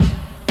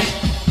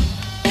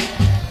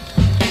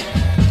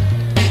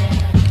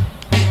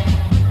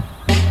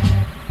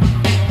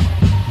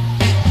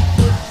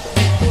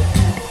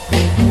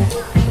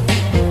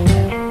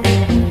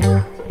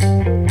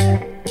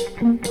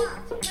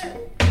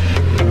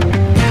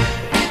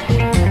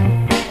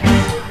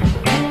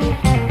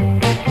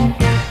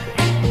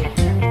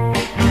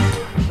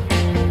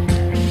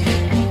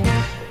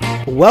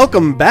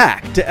Welcome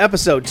back to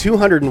episode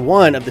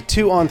 201 of the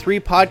 2 on 3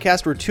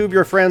 podcast, where two of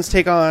your friends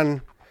take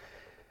on...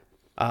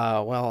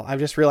 well, I've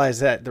just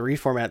realized that the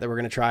reformat that we're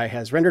going to try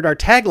has rendered our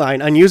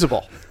tagline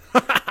unusable.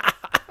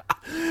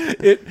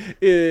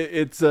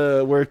 It's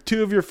where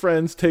two of your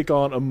friends take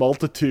on a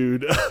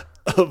multitude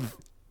of...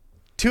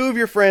 Two of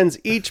your friends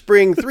each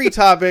bring 3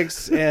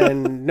 topics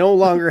and no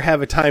longer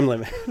have a time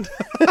limit.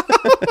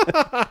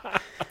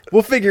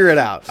 We'll figure it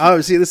out.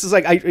 Oh, see, this is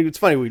like, it's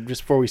funny,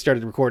 just before we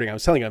started recording, I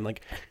was telling you, I'm like,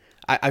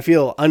 I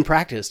feel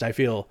unpracticed. I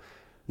feel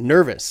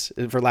nervous,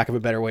 for lack of a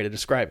better way to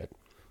describe it.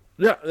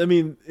 Yeah, I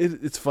mean,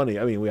 it's funny.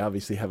 I mean, we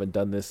obviously haven't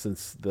done this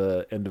since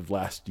the end of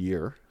last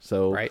year.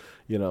 So, right.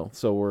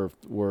 So we're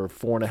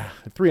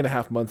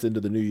 3.5 months into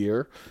the new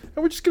year, and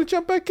we're just going to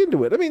jump back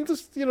into it. I mean,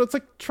 just, it's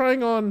like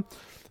trying on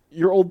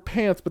your old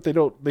pants, but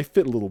they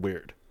fit a little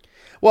weird.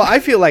 Well, I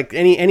feel like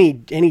any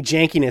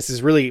jankiness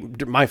is really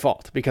my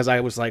fault, because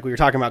I was like, we were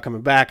talking about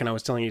coming back, and I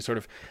was telling you sort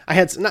of, I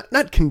had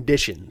not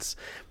conditions,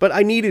 but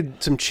I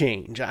needed some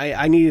change.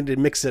 I needed to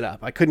mix it up.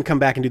 I couldn't come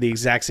back and do the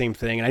exact same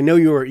thing. And I know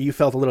you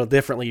felt a little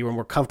differently. You were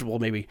more comfortable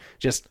maybe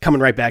just coming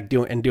right back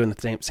doing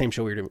the same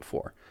show we were doing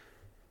before.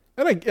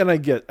 And I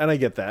get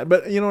that,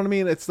 but you know what I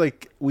mean? It's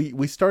like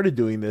we started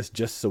doing this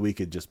just so we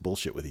could just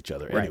bullshit with each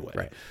other anyway.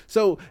 Right.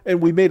 So, and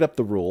we made up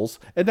the rules,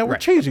 and now we're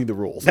changing the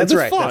rules. That's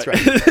right. Fine.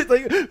 That's right.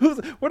 Like,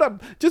 we're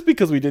not, just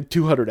because we did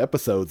 200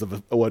 episodes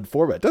of a one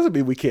format doesn't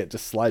mean we can't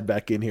just slide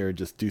back in here and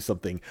just do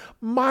something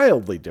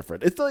mildly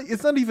different. It's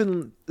not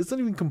even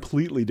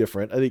completely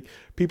different. I think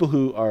people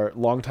who are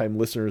longtime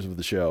listeners of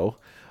the show,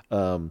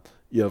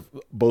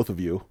 both of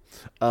you,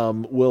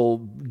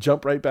 will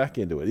jump right back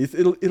into it.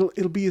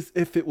 It'll be as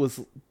if it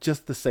was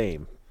just the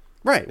same.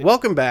 Right.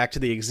 Welcome back to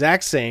the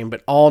exact same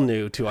but all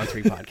new 2 on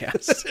 3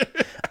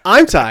 podcast.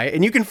 I'm Ty,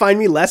 and you can find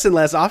me less and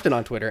less often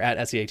on Twitter at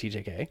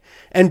SEATJK.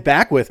 And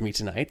back with me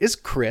tonight is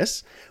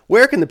Chris.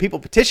 Where can the people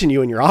petition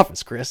you in your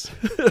office, Chris?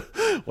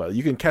 Well,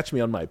 you can catch me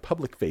on my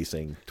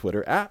public-facing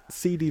Twitter at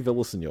CD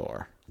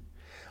Villasenor.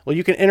 Well,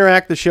 you can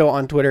interact the show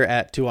on Twitter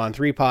at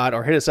 2on3pod,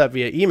 or hit us up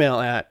via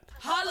email at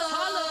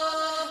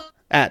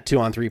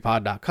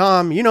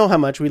 @2on3pod.com. You know how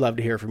much we love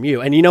to hear from you.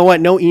 And you know what?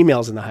 No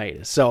emails in the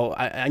hiatus. So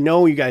I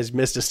know you guys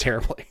missed us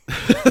terribly.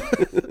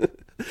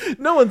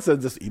 No one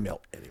sends us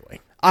email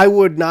anyway. I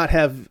would not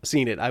have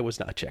seen it. I was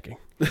not checking.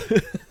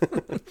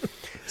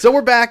 So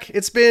we're back.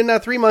 It's been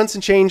 3 months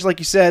and change, like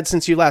you said,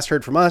 since you last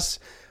heard from us.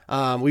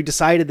 We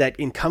decided that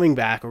in coming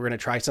back, we're going to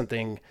try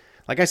something,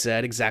 like I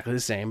said, exactly the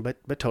same, but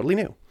totally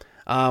new.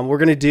 We're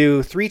going to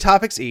do 3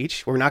 topics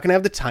each. We're not going to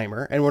have the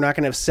timer, and we're not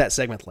going to have set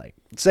segment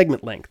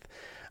length.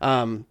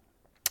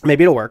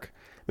 Maybe it'll work,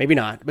 maybe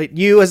not. But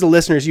you, as the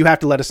listeners, you have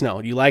to let us know.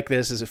 Do you like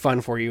this? Is it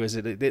fun for you?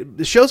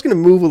 The show's going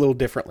to move a little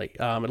differently.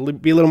 It'll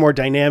be a little more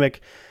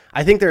dynamic.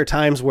 I think there are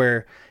times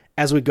where,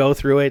 as we go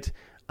through it,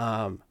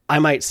 I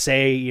might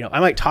say, I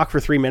might talk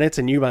for 3 minutes,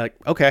 and you might be like,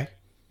 okay.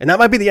 And that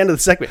might be the end of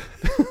the segment.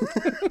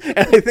 And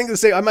I think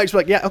I might just be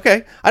like, yeah,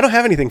 okay. I don't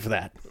have anything for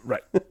that.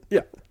 Right.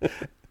 Yeah.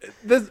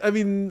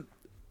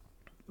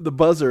 The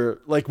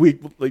buzzer, like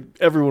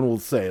everyone will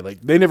say,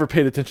 like, they never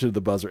paid attention to the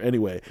buzzer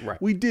anyway.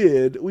 Right. We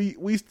did. We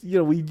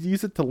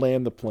use it to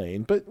land the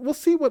plane, but we'll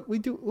see what we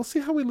do. We'll see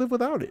how we live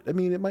without it. I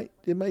mean, it might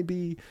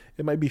be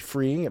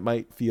freeing. It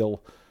might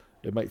feel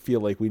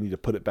like we need to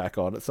put it back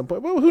on at some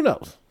point. Well, who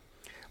knows?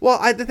 Well,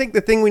 I think the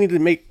thing we need to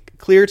make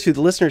clear to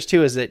the listeners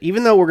too is that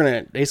even though we're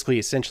going to basically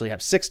essentially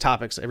have 6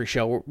 topics every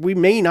show, we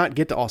may not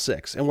get to all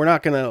 6, and we're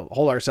not going to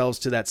hold ourselves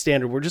to that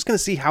standard. We're just going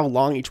to see how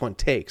long each one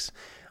takes.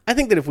 I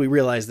think that if we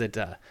realize that,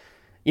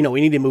 we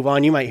need to move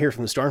on, you might hear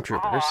from the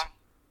stormtroopers. Move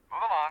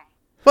on.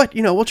 But,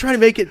 we'll try to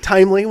make it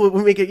timely.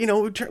 We'll make it,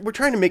 we're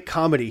trying to make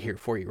comedy here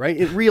for you, right?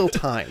 In real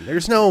time.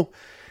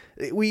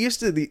 We used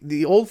to,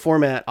 the old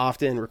format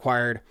often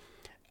required,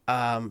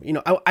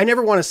 I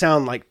never want to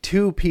sound like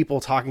 2 people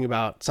talking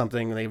about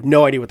something and they have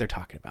no idea what they're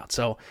talking about.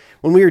 So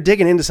when we were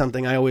digging into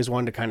something, I always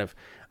wanted to kind of,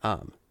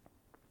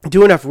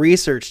 do enough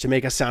research to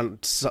make us sound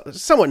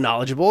somewhat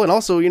knowledgeable, and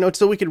also,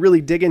 so we could really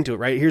dig into it,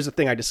 right? Here's the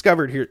thing I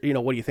discovered here.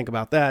 What do you think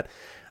about that?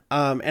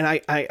 And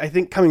I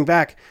think coming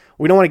back,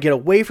 we don't want to get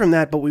away from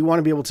that, but we want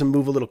to be able to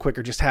move a little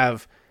quicker. Just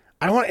have,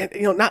 I don't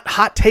want, not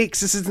hot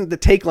takes. This isn't the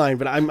take line,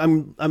 but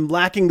I'm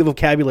lacking the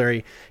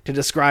vocabulary to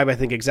describe, I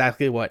think,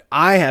 exactly what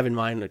I have in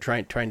mind,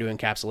 trying to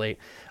encapsulate.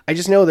 I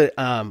just know that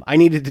I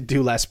needed to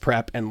do less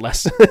prep and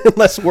less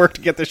work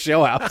to get the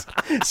show out.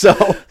 So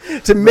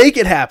to make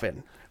it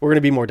happen, we're going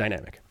to be more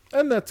dynamic.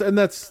 And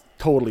that's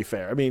totally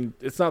fair. I mean,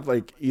 it's not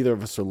like either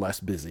of us are less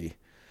busy,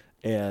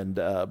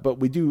 but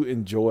we do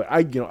enjoy.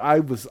 I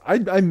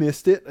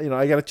missed it.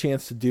 I got a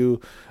chance to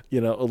do a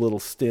little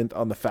stint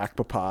on the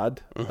FactPod,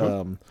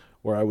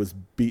 where I was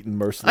beaten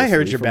mercilessly. I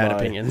heard your bad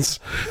opinions.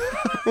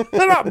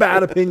 They're not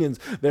bad opinions.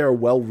 They are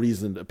well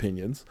reasoned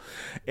opinions,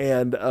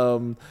 and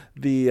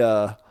it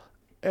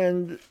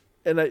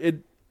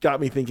got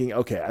me thinking.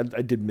 Okay,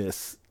 I did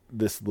miss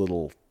this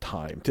little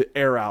time to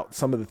air out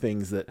some of the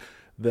things that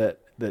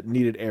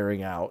needed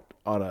airing out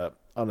on a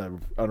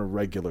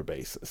regular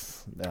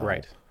basis. Now,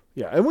 right.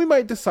 Yeah, and we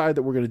might decide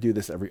that we're going to do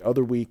this every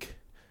other week.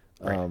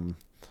 Right.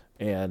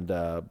 and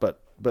but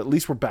at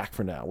least we're back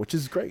for now, which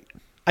is great.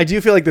 I do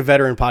feel like the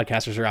veteran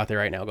podcasters are out there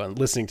right now going,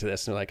 listening to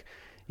this, and they're like,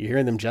 you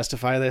hearing them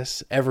justify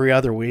this every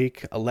other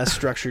week, a less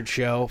structured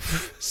show,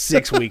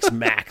 6 weeks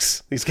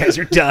max. These guys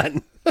are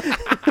done.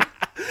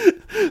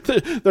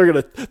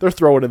 They're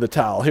throwing in the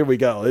towel. Here we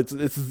go.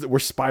 We're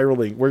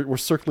spiraling. We're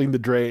circling the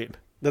drain.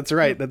 That's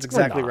right. That's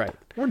exactly right.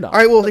 We're not. All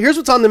right. Well, here's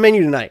what's on the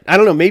menu tonight. I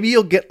don't know. Maybe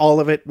you'll get all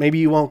of it. Maybe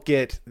you won't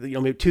get,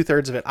 maybe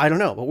 2/3 of it. I don't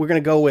know. But we're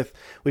going to go with,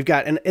 we've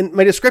got, and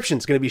my description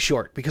is going to be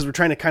short because we're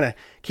trying to kind of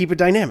keep it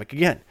dynamic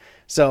again.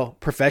 So,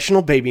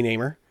 professional baby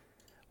namer.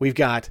 We've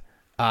got,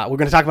 we're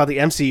going to talk about the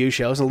MCU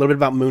shows and a little bit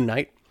about Moon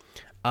Knight.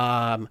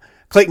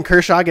 Clayton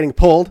Kershaw getting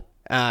pulled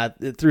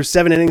through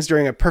 7 innings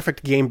during a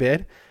perfect game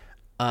bid.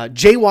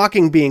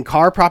 Jaywalking being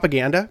car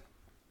propaganda.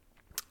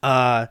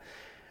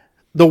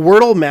 The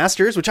Wordle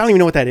Masters, which I don't even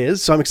know what that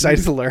is, so I'm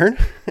excited to learn.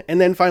 And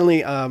then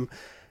finally,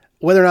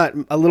 whether or not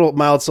a little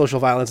mild social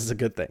violence is a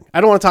good thing.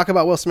 I don't want to talk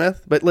about Will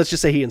Smith, but let's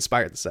just say he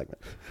inspired the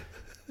segment.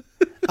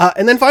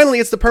 And then finally,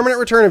 it's the permanent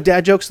return of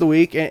Dad Jokes of the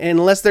Week. And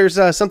unless there's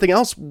something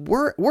else,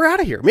 we're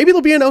out of here. Maybe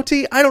there'll be an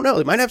OT. I don't know.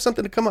 They might have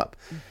something to come up.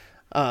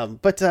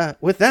 But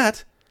with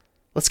that,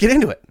 let's get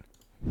into it.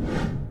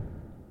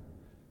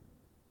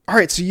 All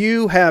right, so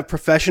you have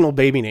professional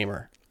baby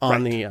namer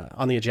on the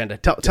agenda.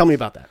 Tell me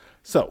about that.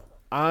 So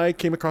I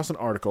came across an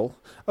article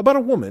about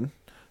a woman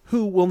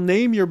who will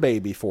name your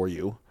baby for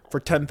you for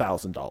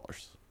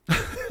 $10,000.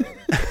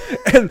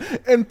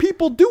 and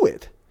people do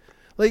it.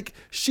 Like,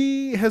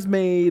 she has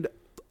made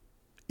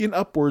in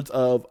upwards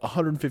of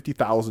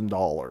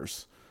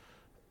 $150,000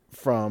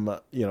 from,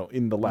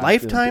 in the last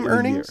lifetime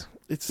earnings. Year.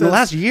 It says, in the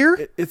last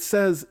year? It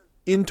says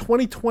in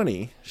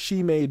 2020,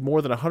 she made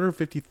more than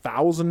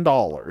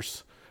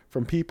 $150,000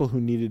 from people who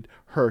needed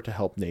her to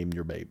help name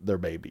their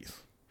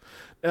babies.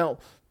 Now,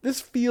 this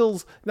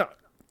feels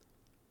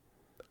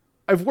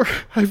I've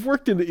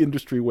worked in the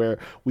industry where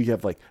we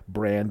have like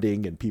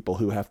branding and people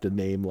who have to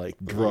name like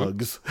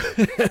drugs,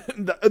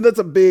 and that's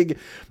a big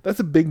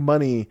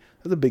money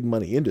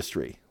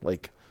industry.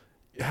 Like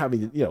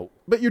having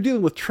but you're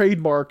dealing with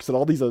trademarks and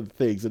all these other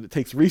things, and it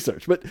takes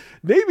research. But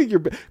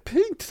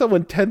paying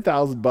someone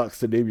 $10,000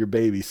 to name your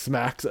baby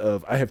smacks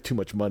of I have too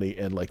much money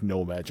and like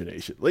no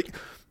imagination. Like,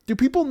 do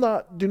people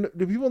not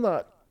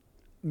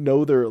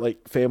know their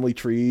like family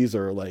trees,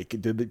 or like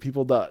did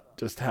people not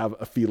just have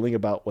a feeling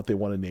about what they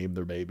want to name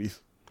their babies?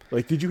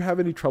 Like, did you have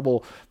any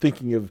trouble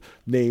thinking of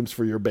names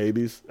for your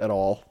babies at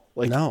all?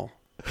 Like, no.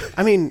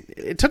 I mean,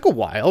 it took a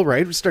while,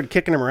 right? We started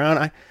kicking them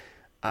around.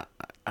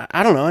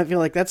 I don't know. I feel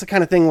like that's the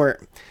kind of thing where,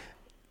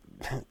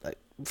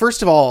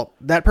 first of all,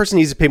 that person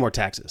needs to pay more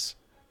taxes.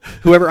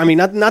 Whoever, I mean,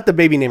 not the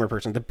baby namer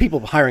person, the people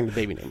hiring the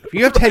baby namer. If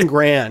you have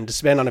 $10,000 to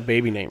spend on a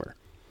baby namer,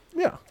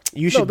 yeah,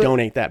 you should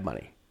donate that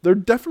money. They're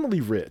definitely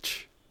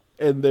rich.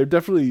 And they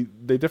definitely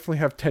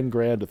have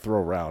 $10,000 to throw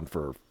around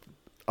for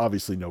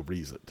obviously no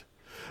reason.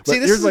 But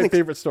here's my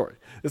favorite story.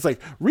 It's like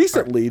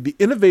recently the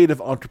innovative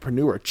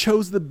entrepreneur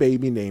chose the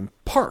baby name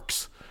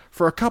Parks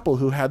for a couple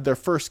who had their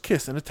first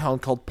kiss in a town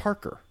called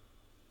Parker.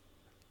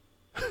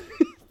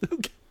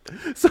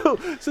 So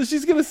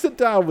she's gonna sit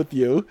down with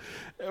you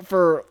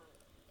for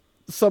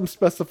some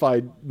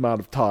specified amount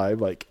of time,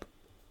 like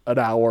an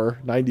hour,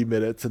 90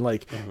 minutes, and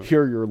like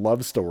hear your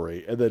love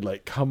story, and then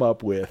like come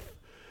up with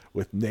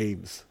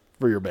names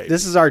for your baby.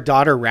 This is our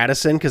daughter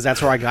Radisson, because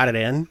that's where I got it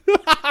in.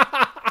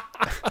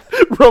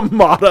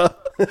 Ramada.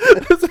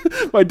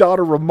 My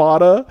daughter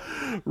Ramada,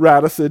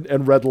 Radisson,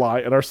 and Red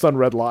Lion, and our son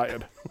Red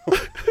Lion.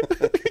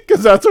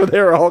 Because that's where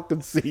they're all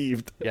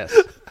conceived. Yes.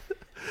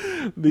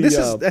 I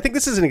think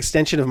this is an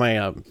extension of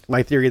my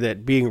my theory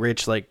that being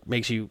rich like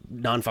makes you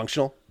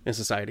non-functional in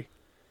society.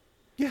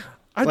 Yeah.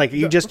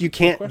 You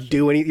can't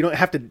do any. You don't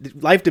have to.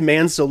 Life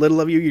demands so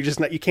little of you. You're just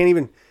not. You can't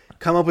even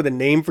come up with a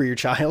name for your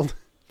child.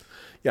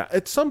 Yeah,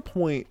 at some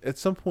point,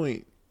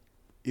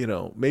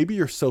 maybe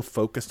you're so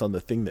focused on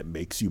the thing that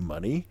makes you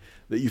money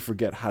that you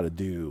forget how to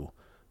do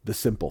the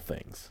simple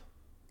things.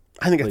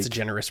 I think that's a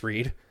generous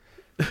read.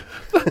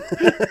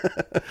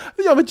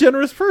 I'm a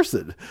generous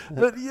person.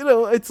 But,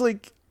 it's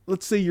like,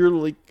 let's say you're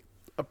like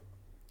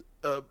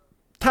a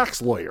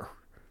tax lawyer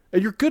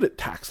and you're good at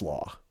tax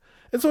law.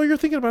 And so all you're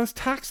thinking about is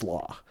tax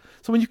law.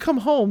 So when you come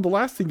home, the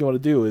last thing you want to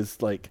do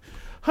is like,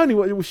 honey,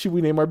 what should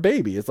we name our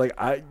baby? It's like,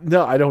 I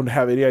don't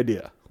have any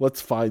idea. Let's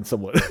find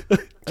someone.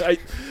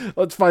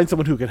 Let's find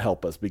someone who can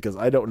help us because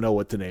I don't know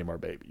what to name our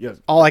baby. Yes.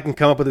 All I can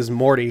come up with is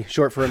Morty,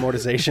 short for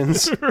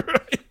amortizations.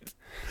 Right.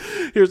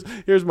 Here's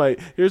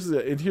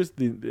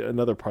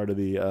another part of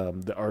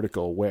the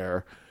article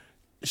where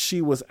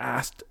she was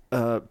asked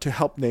to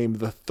help name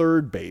the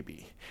third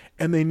baby,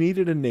 and they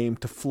needed a name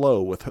to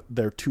flow with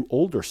their two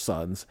older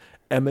sons,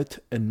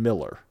 Emmett and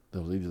Miller.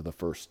 These are the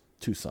first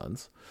two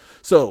sons.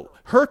 So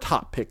her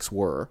top picks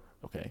were,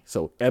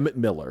 so Emmett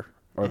Miller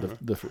are the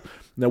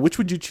now which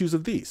would you choose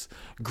of these?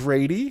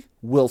 Grady,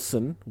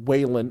 Wilson,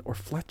 Waylon, or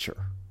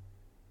Fletcher?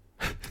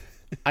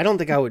 I don't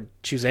think I would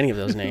choose any of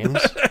those names.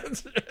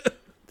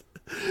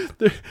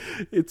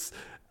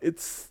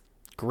 It's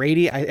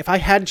Grady. If I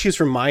had to choose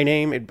from my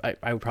name,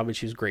 I would probably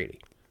choose Grady.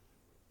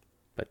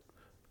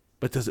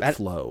 But does it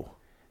flow?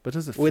 But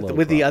does it with flow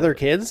with the other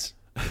kids?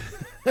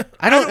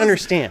 I don't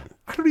understand.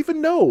 I don't even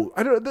know.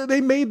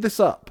 They made this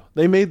up.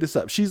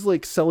 She's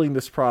like selling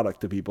this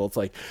product to people. It's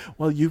like,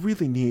 well, you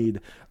really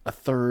need a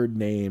third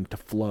name to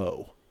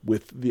flow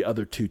with the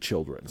other two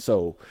children.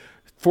 So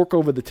fork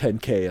over the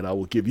 10K and I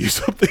will give you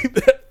something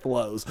that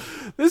flows.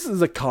 This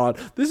is a con.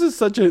 This is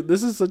such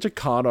a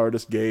con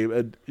artist game,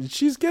 and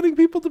she's getting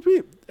people to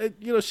be.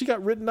 You know, she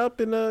got written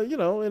up in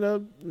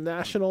a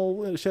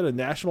national. She had a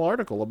national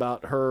article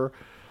about her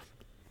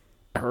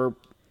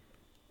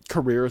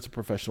career as a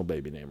professional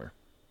baby namer.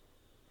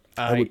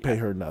 I would pay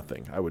her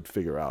nothing. I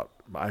figure out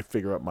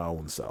my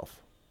own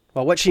self.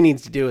 Well, what she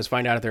needs to do is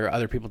find out if there are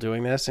other people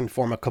doing this and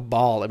form a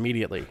cabal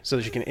immediately so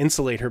that she can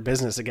insulate her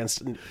business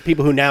against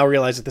people who now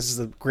realize that this is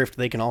a grift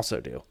they can also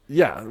do.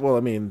 Yeah, well,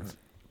 I mean,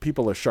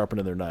 people are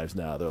sharpening their knives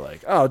now. They're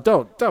like, oh,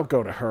 don't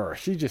go to her.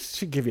 She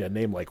give you a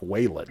name like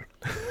Waylon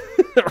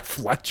or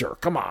Fletcher.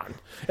 Come on.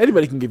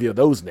 Anybody can give you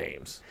those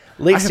names.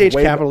 Late stage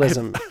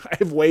capitalism. I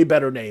have way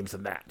better names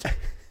than that.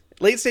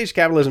 Late stage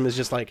capitalism is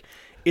just like,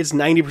 it's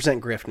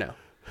 90% grift now.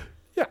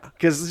 Yeah.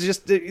 Because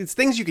it's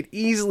things you could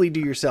easily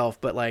do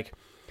yourself, but like,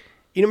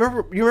 you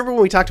remember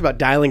when we talked about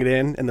dialing it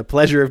in and the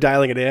pleasure of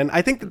dialing it in?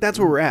 I think that's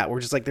where we're at.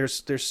 We're just like,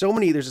 there's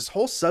this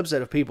whole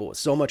subset of people with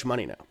so much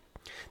money now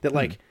that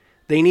like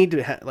they need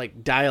to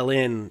like dial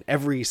in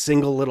every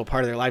single little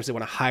part of their lives. They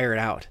want to hire it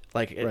out.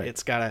 Like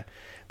it's gotta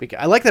be,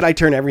 I like that I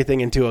turn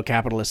everything into a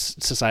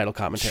capitalist societal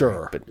commentary.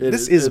 Sure. But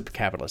this is a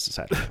capitalist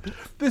society.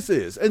 This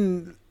is.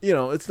 And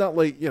it's not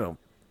like,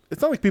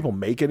 it's not like people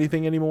make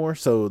anything anymore.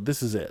 So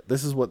this is it.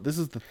 These are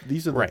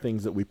the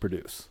things that we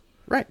produce.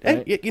 Right.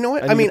 And you know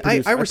what? I mean,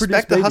 I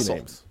respect the hustle.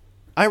 Names.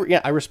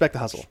 I respect the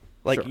hustle.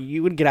 Like, sure.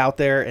 You would get out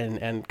there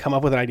and come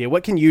up with an idea.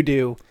 What can you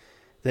do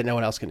that no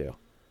one else can do?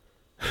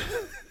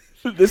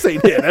 This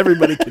ain't it.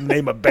 Everybody can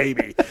name a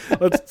baby.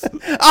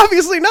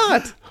 Obviously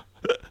not.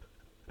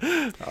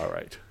 All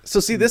right. So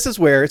see, this is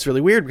where it's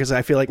really weird because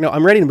I feel like, no,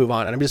 I'm ready to move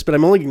on. And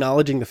I'm only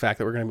acknowledging the fact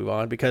that we're going to move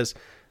on because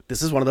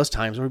this is one of those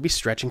times where we'd be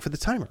stretching for the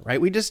timer,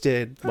 right? We just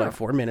did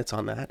 4 minutes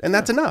on that, and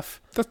that's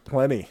enough. That's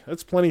plenty.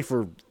 That's plenty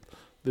for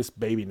this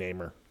baby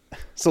namer.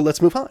 So let's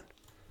move on.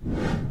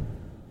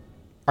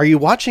 Are you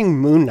watching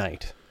Moon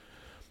Knight?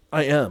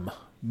 I am.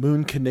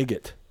 Moon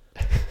Knigget.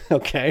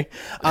 Okay.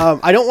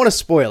 I don't want to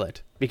spoil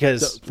it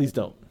because... Please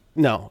don't.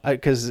 No,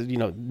 because,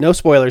 no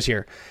spoilers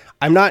here.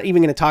 I'm not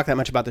even going to talk that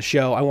much about the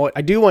show.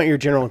 I do want your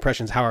general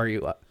impressions. How are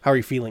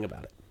you feeling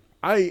about it?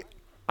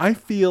 I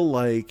feel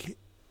like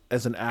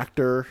as an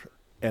actor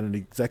and an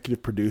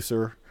executive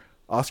producer,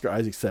 Oscar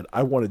Isaac said,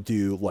 I want to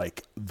do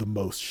like the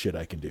most shit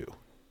I can do.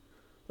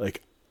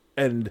 Like,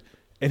 and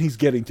he's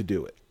getting to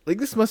do it. Like,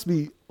 this must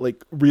be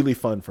like really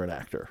fun for an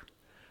actor.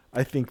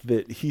 I think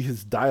that he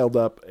has dialed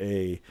up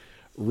a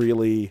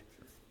really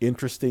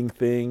interesting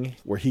thing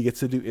where he gets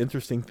to do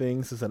interesting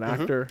things as an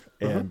actor,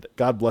 and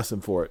God bless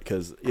him for it,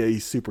 because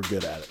he's super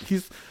good at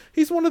it.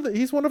 He's one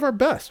of our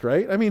best,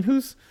 right? I mean,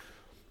 who's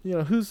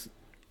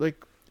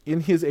like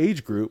in his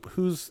age group,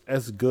 who's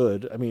as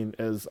good, I mean,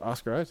 as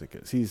Oscar Isaac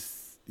is.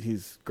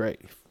 He's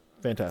great.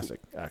 Fantastic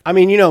actor. I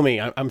mean, you know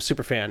me. I'm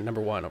super fan number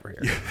one over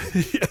here.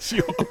 Yes,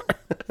 you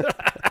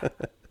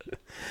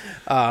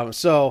are.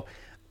 So,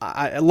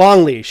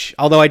 Long Leash.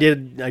 Although I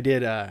did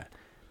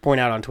point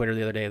out on Twitter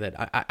the other day that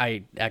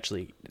I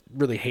actually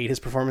really hate his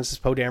performance as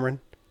Poe Dameron.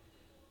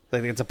 I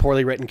think it's a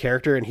poorly written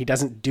character, and he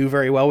doesn't do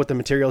very well with the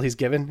material he's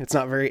given. It's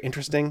not very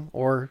interesting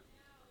or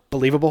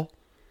believable.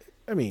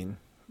 I mean,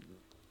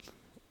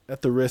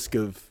 at the risk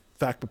of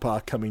Fact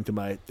Papa coming to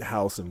my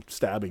house and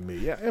stabbing me,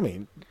 yeah, I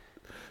mean,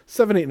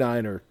 7, 8,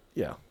 9, or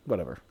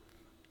whatever.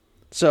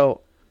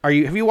 So, have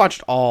you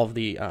watched all of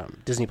the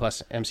Disney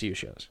Plus MCU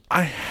shows?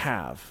 I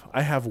have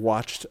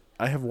watched,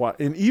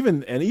 and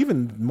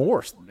even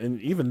more, and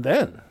even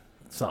then,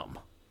 some.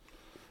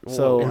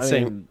 So,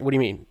 insane. I mean, what do you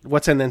mean?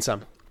 What's in then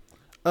some?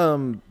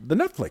 The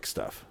Netflix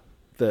stuff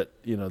that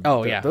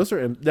those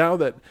are now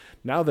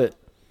that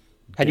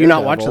had you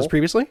not watched those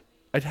previously?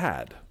 I'd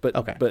had, but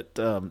okay. But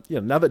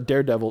now that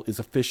Daredevil is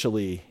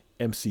officially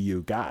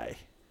MCU guy,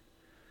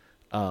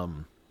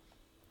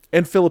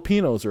 and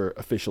Filipinos are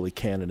officially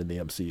canon in the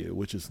MCU,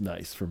 which is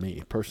nice for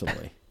me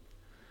personally.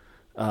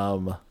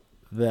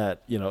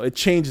 That it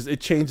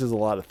changes a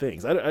lot of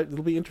things.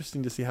 It'll be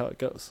interesting to see how it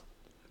goes.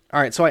 All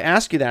right, so I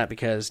ask you that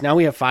because now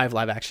we have 5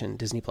 live action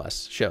Disney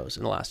Plus shows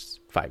in the last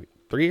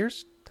 3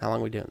 years. How long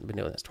have we been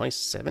doing this?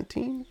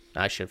 2017?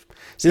 I should have.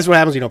 See, this is what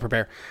happens when you don't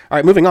prepare. All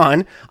right, moving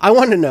on. I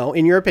wanted to know,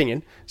 in your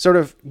opinion, sort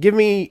of give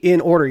me in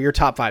order your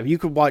top 5. You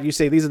could watch. You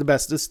say these are the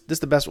best. This is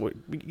the best.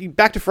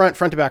 Back to front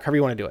to back, however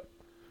you want to do it.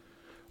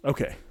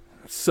 Okay,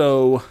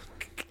 so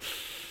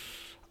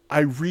I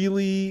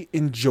really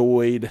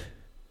enjoyed.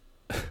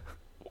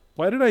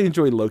 Why did I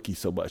enjoy Loki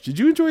so much? Did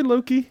you enjoy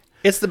Loki?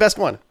 It's the best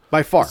one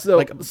by far. So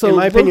in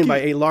my opinion, by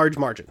a large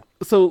margin.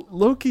 So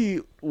Loki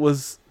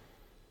was,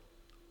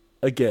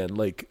 again,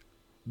 like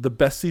the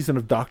best season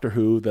of Doctor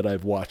Who that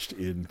I've watched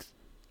in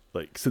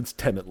since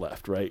Tennant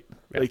left, right?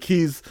 Yeah. Like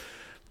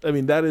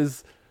that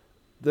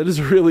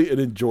is really an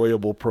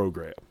enjoyable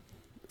program.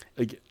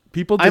 Like,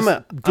 People just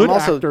I'm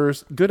also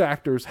good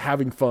actors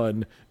having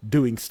fun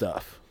doing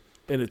stuff.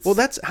 And it's well,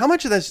 that's how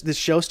much of this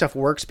show stuff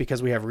works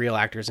because we have real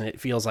actors and it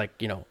feels like,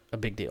 a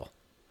big deal.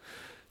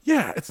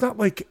 Yeah, it's not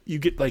like you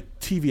get like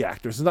TV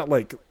actors. It's not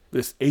like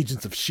this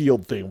Agents of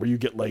S.H.I.E.L.D. thing where you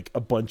get like a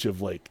bunch of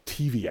like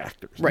TV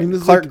actors. Right.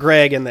 Clark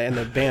Gregg and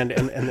the band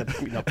and the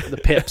the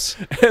Pips.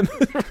 And,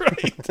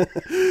 right.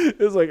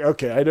 It's like,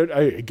 okay, I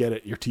get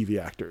it. You're TV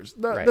actors.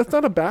 Right. That's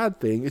not a bad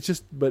thing. It's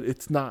just, but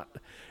it's not,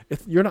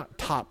 you're not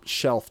top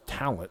shelf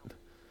talent.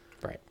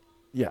 Right.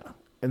 Yeah.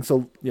 And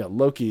so, yeah,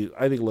 Loki,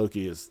 I think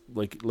Loki is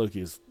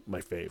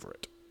my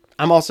favorite.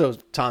 I'm also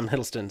Tom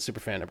Hiddleston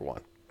superfan number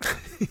 1.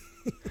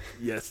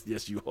 Yes,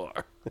 you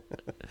are.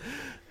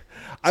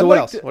 So what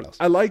else?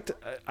 I liked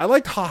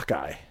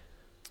Hawkeye.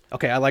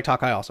 Okay, I liked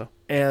Hawkeye also.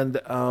 And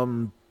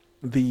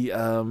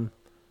the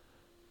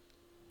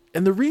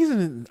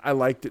reason I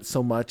liked it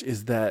so much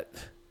is that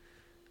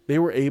they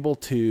were able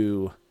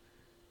to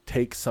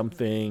take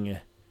something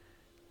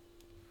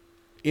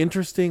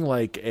interesting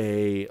like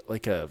a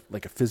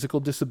physical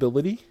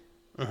disability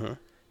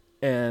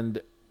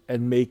and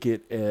make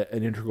it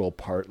an integral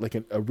part, like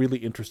a really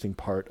interesting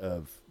part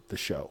of the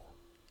show.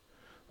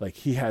 Like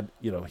he had,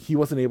 he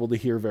wasn't able to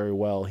hear very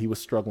well. He was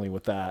struggling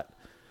with that.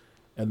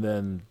 And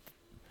then,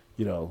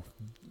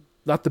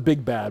 not the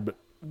big bad,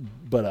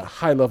 but a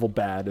high level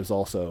bad is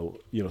also,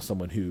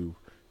 someone who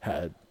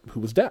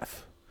was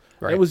deaf.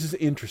 Right. It was just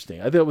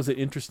interesting. I thought it was an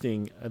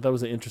interesting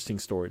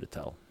story to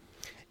tell.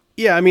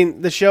 Yeah, I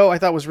mean, the show I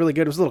thought was really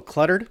good. It was a little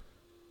cluttered,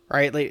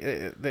 right? Like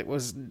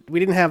we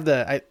didn't have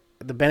the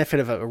benefit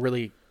of a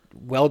really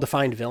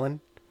well-defined villain.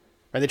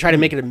 Right? They tried to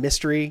make it a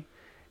mystery,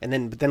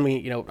 but then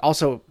we,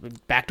 also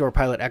backdoor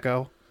pilot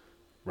Echo.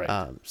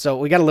 Right. So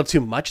we got a little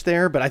too much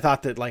there, but I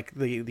thought that like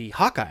the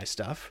Hawkeye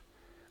stuff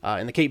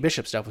and the Kate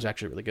Bishop stuff was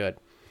actually really good.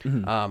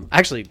 Mm-hmm.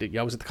 Actually,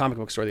 I was at the comic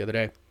book store the other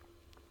day,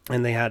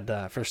 and they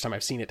had first time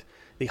I've seen it,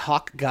 the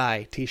Hawk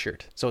Guy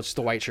T-shirt. So it's just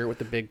the white shirt with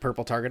the big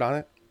purple target on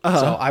it. Uh-huh.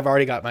 So I've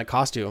already got my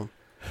costume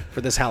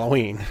for this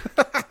Halloween.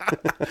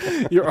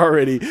 You're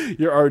already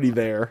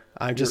there.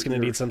 I'm just going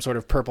to need some sort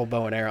of purple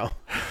bow and arrow,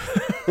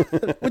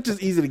 which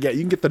is easy to get.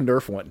 You can get the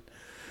Nerf one,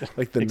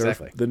 like the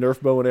exactly.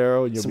 Nerf bow and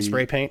arrow, and some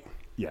spray paint.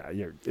 Yeah,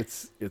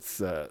 it's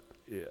a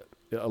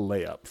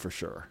layup for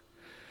sure.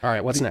 All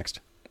right, what's next?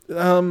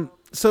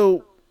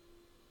 So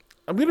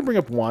I'm going to bring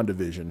up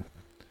WandaVision.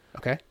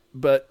 Okay,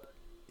 but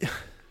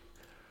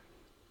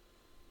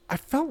I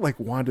felt like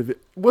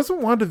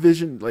wasn't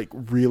WandaVision like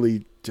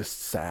really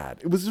just sad?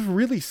 It was just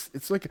really,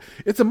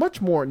 it's a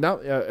much more, now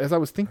as I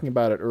was thinking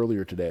about it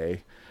earlier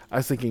today, I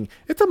was thinking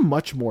it's a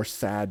much more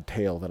sad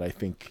tale than I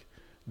think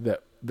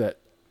that I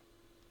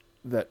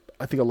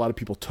think a lot of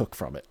people took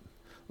from it.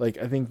 Like,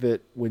 I think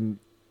that when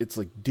it's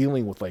like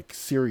dealing with like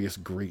serious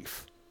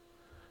grief,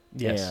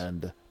 yes,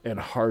 and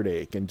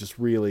heartache and just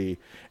really,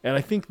 and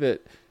I think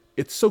that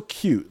it's so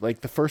cute.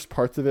 Like the first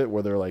parts of it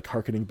where they're like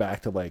hearkening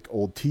back to like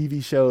old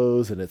TV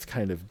shows and it's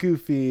kind of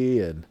goofy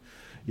and,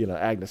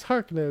 Agnes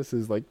Harkness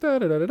is like, da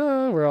da da da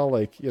da. We're all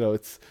like,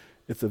 it's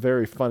a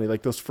very funny,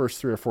 like those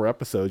first 3 or 4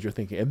 episodes you're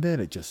thinking, and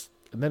then it just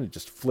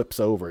flips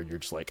over and you're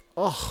just like,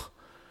 oh,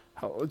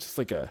 just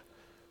like a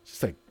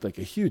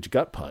huge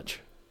gut punch.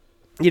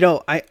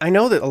 I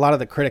know that a lot of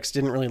the critics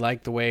didn't really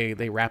like the way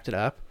they wrapped it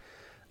up.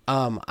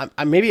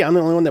 Maybe I'm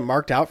the only one that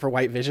marked out for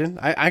White Vision.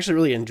 I actually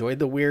really enjoyed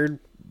the weird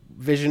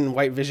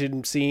White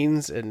Vision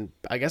scenes, and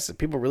I guess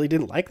people really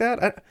didn't like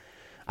that.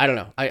 I don't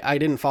know. I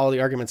didn't follow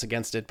the arguments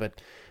against it,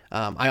 but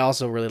I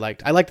also really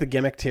liked the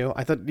gimmick too.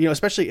 I thought,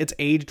 especially it's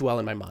aged well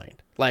in my mind.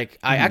 Like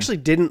I actually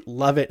didn't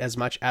love it as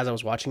much as I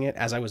was watching it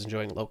as I was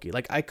enjoying Loki.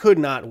 Like I could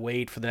not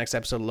wait for the next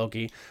episode of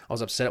Loki. I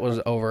was upset it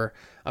was over.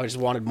 I just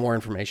wanted more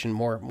information,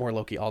 more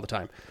Loki all the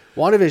time.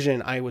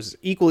 WandaVision, I was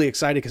equally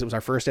excited because it was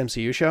our first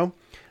MCU show.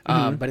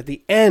 But at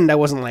the end, I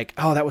wasn't like,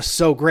 oh, that was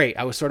so great.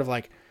 I was sort of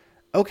like,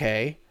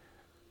 okay.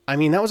 I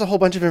mean, that was a whole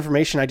bunch of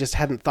information I just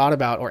hadn't thought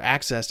about or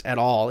accessed at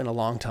all in a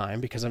long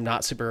time because I'm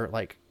not super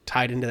like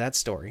tied into that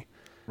story.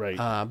 Right.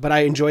 But I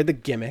enjoyed the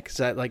gimmicks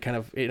that like kind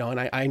of, and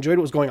I enjoyed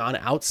what was going on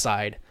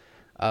outside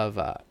of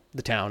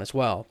the town as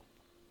well.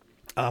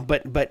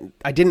 But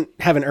I didn't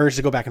have an urge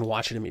to go back and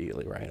watch it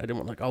immediately. Right. I didn't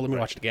want let me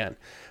watch it again.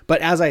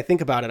 But as I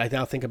think about it, I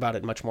now think about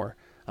it much more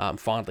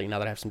fondly now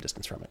that I have some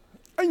distance from it.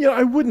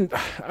 I wouldn't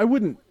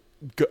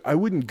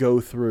go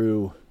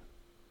through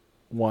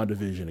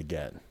WandaVision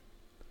again.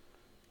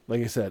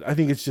 Like I said, I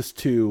think it's just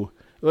too,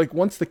 like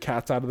once the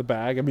cat's out of the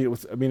bag. It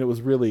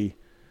was really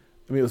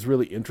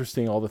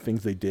interesting, all the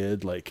things they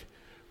did, like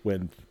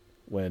when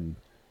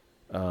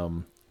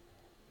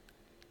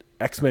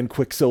X-Men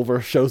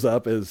Quicksilver shows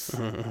up as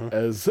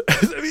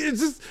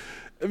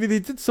they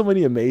did so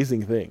many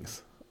amazing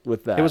things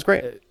with that. It was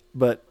great.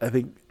 But I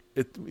think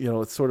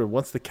it's sort of,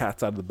 once the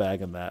cat's out of the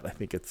bag on that, I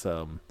think it's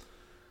not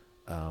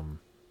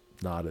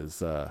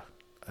as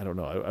I don't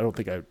know. I don't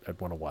think I'd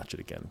want to watch it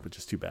again, which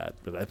is too bad.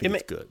 But I think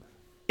it's good.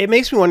 It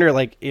makes me wonder,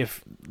 like,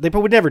 if they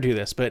would never do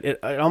this, but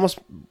it almost,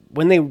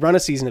 when they run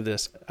a season of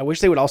this, I wish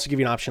they would also give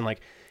you an option,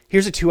 like,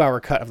 here's a 2-hour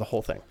cut of the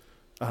whole thing.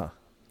 Uh-huh.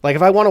 Like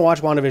if I want to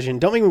watch WandaVision,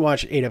 don't make me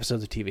watch 8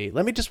 episodes of TV.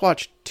 Let me just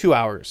watch 2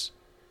 hours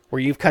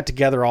where you've cut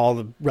together all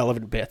the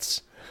relevant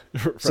bits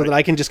so that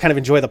I can just kind of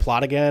enjoy the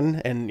plot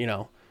again. And, you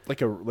know,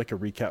 like a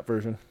recap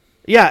version.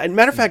 Yeah. And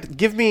matter of fact,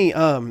 give me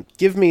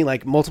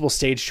like multiple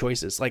stage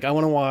choices. Like I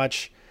want to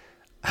watch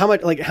how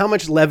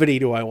much levity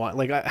do I want?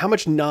 Like how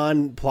much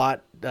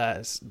non-plot,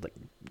 plot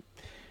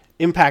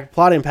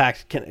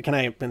impact can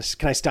I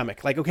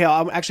stomach? Like, okay,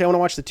 I want to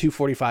watch the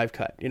 2:45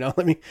 cut, you know,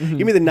 give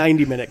me the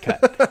 90-minute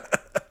cut.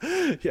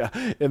 Yeah.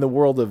 In the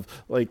world of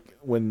like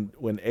when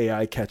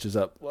AI catches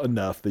up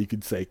enough that you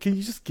could say, can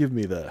you just give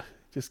me the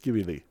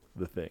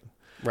thing.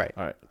 Right.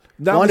 All right.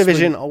 Now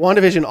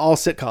WandaVision, all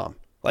sitcom.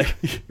 Like,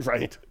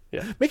 right.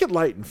 Yeah. Make it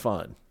light and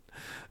fun.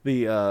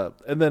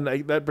 And then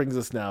that brings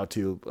us now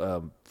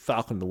to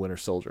Falcon the Winter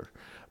Soldier.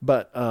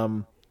 But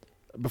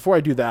before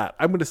I do that,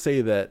 I'm going to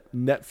say that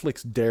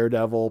Netflix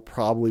Daredevil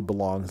probably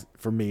belongs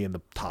for me in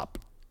the top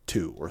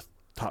two.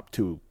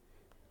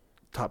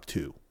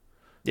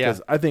 Yeah.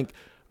 Because I think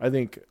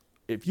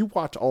if you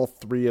watch all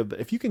three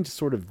if you can just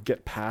sort of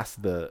get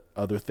past the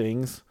other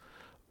things,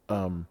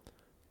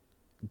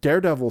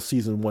 Daredevil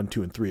season 1,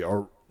 2, and 3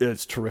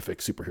 it's terrific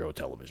superhero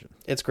television.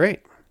 It's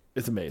great.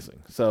 It's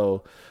amazing.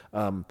 So,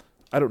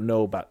 I don't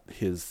know about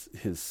his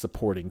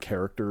supporting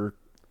character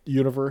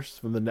universe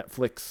from the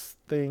Netflix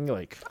thing.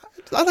 Like,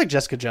 I like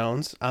Jessica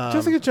Jones.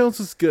 Jessica Jones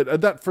is good.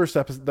 That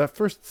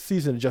first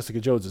season of Jessica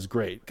Jones is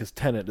great because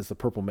Tennant as the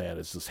Purple Man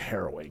is just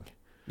harrowing.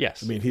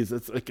 Yes. I mean,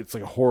 it's like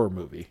a horror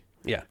movie.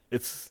 Yeah.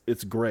 It's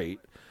great.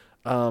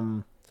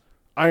 Iron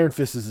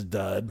Fist is a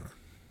dud.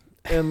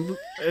 And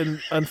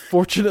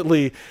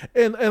unfortunately,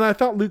 and I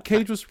thought Luke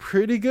Cage was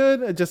pretty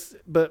good. I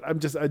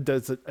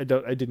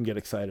didn't get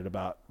excited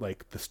about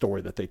like the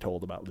story that they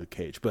told about Luke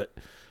Cage, but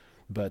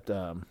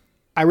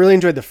I really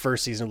enjoyed the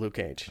first season of Luke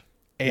Cage,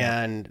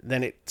 and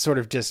then it sort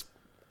of just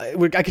I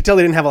could tell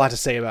they didn't have a lot to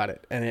say about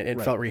it, and it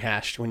right. felt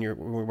rehashed when we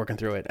were working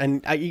through it.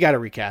 And you got to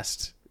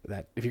recast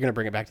that if you're going to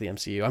bring it back to the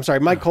MCU. I'm sorry,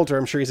 Mike Coulter.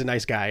 I'm sure he's a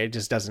nice guy. It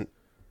just doesn't.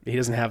 He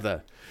doesn't have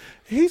the.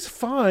 He's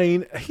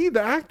fine.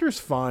 The actor's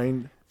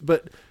fine,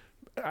 but.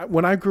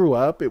 When I grew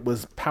up, it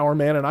was Power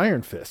Man and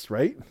Iron Fist,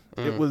 right?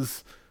 It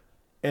was,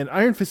 and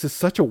Iron Fist is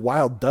such a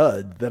wild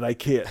dud that I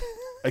can't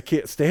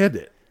stand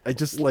it. I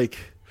just like.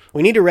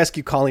 We need to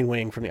rescue Colleen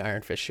Wing from the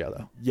Iron Fist show,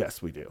 though.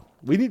 Yes, we do.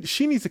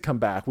 She needs to come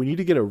back. We need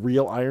to get a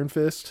real Iron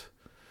Fist,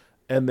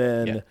 and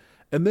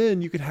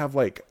then you could have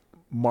like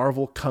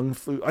Marvel Kung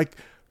Fu. Like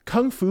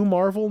Kung Fu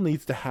Marvel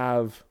needs to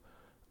have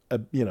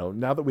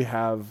now that we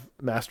have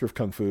Master of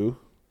Kung Fu,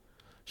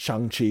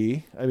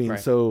 Shang-Chi. I mean,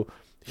 so.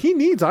 He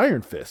needs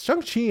Iron Fist.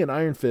 Shang-Chi and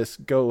Iron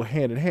Fist go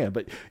hand in hand,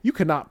 but you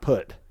cannot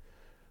put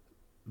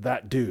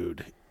that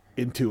dude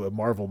into a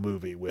Marvel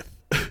movie with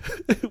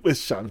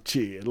Shang-Chi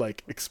and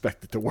like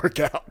expect it to work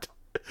out.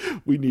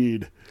 We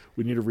need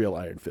a real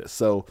Iron Fist.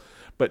 So,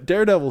 but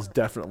Daredevil's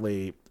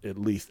definitely at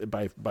least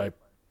by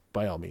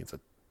all means a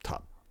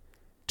top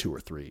 2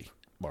 or 3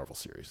 Marvel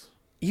series.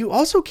 You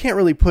also can't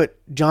really put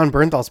John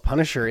Bernthal's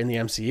Punisher in the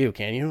MCU,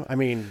 can you? I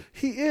mean,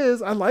 he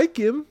is. I like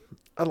him.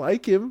 I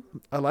like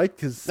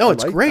his. No,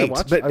 it's great.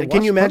 But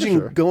can you imagine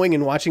Punisher going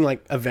and watching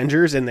like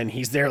Avengers and then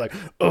he's there like,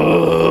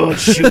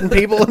 shooting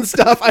people and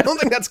stuff? I don't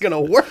think that's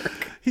gonna work.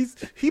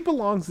 He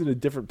belongs in a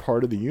different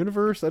part of the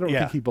universe. I don't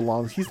think he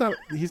belongs. He's not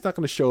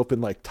going to show up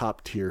in like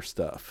top tier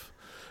stuff.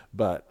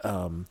 But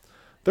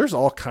there's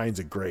all kinds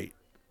of great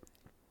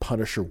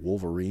Punisher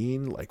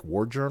Wolverine like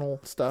War Journal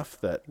stuff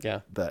that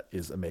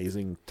is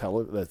amazing.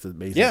 That's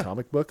amazing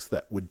comic books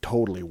that would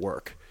totally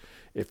work.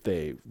 If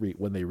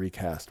when they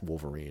recast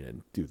Wolverine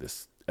and do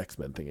this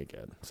X-Men thing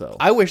again. So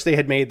I wish they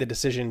had made the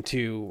decision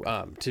to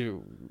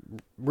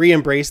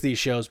re-embrace these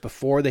shows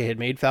before they had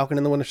made Falcon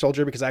and the Winter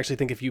Soldier, because I actually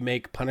think if you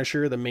make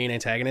Punisher the main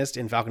antagonist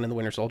in Falcon and the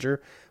Winter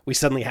Soldier, we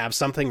suddenly have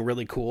something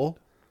really cool.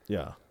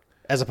 Yeah.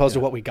 As opposed to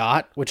what we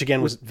got, which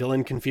again was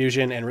villain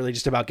confusion and really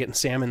just about getting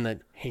Sam in the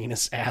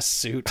heinous ass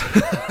suit.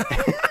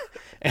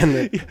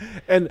 And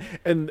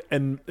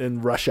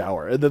Rush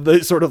Hour, and then they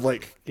sort of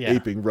like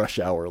aping Rush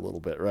Hour a little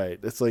bit, right?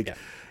 It's like,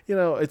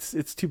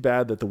 it's too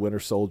bad that the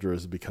Winter Soldier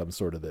has become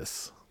sort of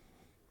this.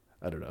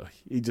 I don't know.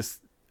 He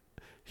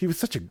was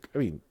such a. I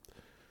mean,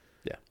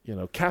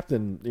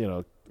 Captain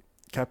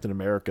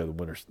America, the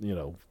Winter.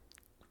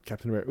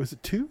 Captain America, was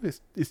it 2?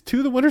 Is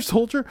 2 the Winter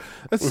Soldier?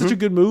 That's such a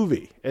good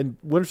movie, and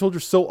Winter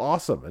Soldier's so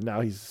awesome, and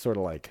now he's sort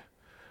of like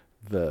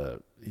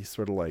the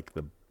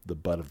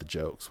butt of the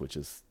jokes, which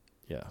is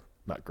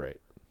not great.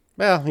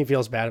 Well, he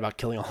feels bad about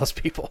killing all those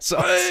people, so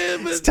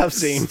it's a tough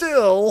scene.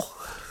 Still,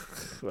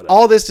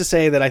 all this to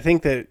say that I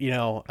think that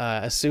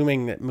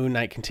assuming that Moon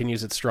Knight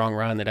continues its strong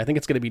run, that I think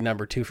it's going to be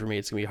number 2 for me.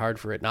 It's going to be hard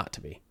for it not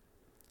to be.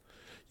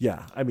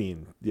 Yeah, I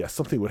mean,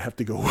 something would have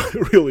to go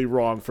really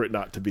wrong for it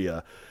not to be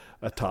a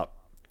top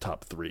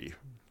 3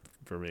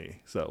 for me.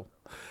 So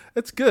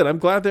it's good. I'm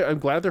glad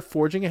they're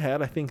forging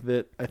ahead. I think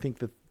that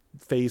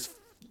phase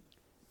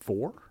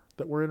 4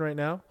 that we're in right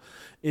now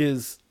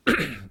is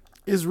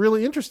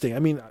really interesting. I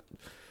mean,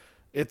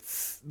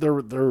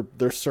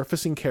 they're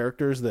surfacing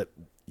characters that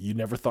you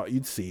never thought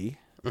you'd see.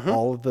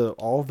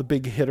 All of the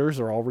big hitters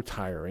are all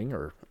retiring,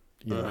 or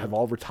have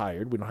all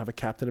retired. We don't have a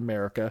Captain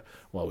America.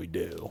 Well, we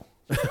do.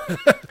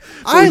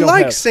 I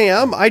like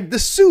Sam. The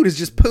suit is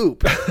just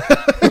poop.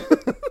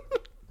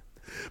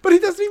 But he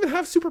doesn't even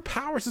have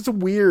superpowers. It's a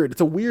weird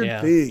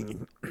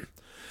thing.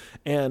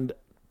 And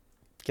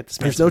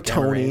there's no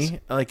Tony.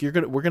 Like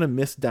we're gonna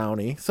miss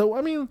Downey. So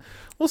I mean,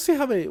 we'll see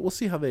how they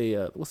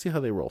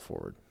roll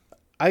forward.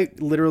 I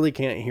literally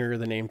can't hear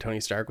the name Tony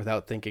Stark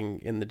without thinking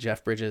in the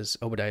Jeff Bridges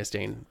Obadiah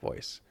Stane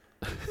voice.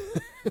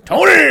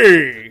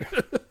 Tony.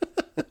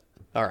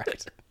 All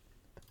right.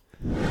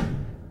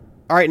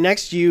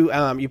 Next, you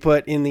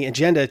put in the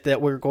agenda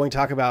that we're going to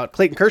talk about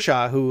Clayton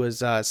Kershaw, who was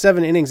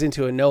 7 innings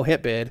into a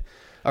no-hit bid,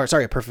 a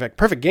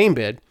perfect game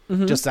bid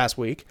just last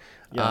week,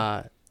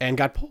 and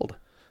got pulled.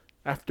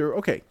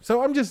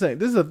 So I'm just saying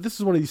this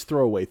is one of these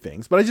throwaway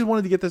things, but I just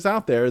wanted to get this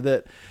out there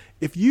that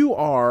if you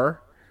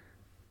are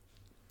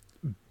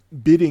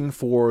bidding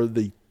for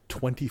the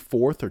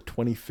 24th or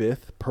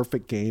 25th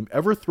perfect game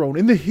ever thrown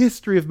in the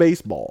history of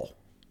baseball,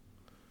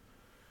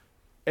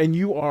 and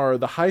you are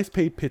the highest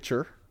paid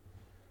pitcher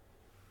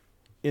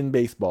in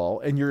baseball,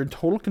 and you're in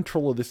total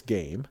control of this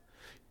game,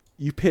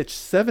 you pitch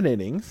 7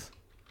 innings,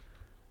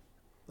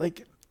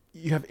 like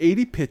you have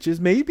 80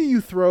 pitches, maybe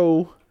you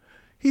throw,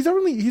 he's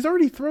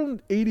already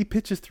thrown 80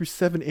 pitches through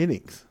 7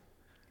 innings.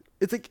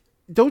 It's like,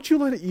 don't you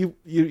let it,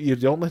 you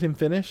don't let him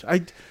finish?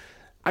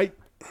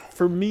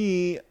 For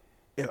me,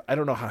 I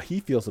don't know how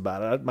he feels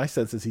about it. My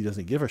sense is he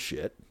doesn't give a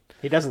shit.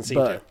 He doesn't seem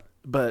to.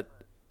 But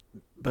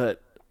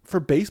for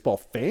baseball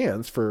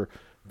fans, for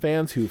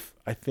fans who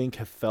I think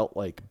have felt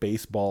like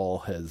baseball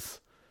has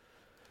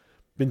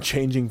been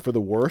changing for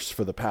the worse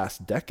for the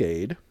past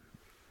decade,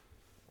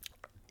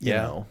 you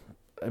know,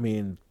 I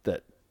mean,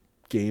 that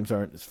games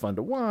aren't as fun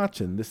to watch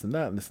and this and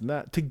that and this and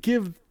that, to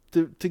give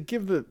the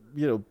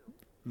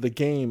the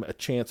game a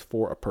chance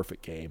for a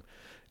perfect game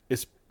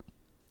is,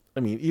 I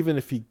mean, even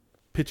if he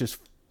pitches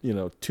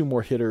 2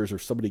 more hitters or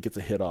somebody gets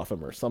a hit off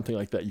him or something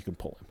like that, you can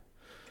pull him.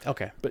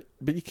 Okay. But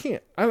you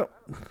can't. I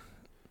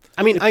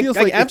mean, I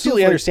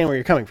absolutely understand where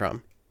you're coming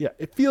from. Yeah,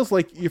 it feels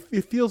like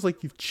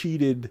you've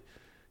cheated.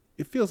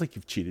 It feels like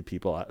you've cheated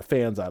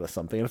fans out of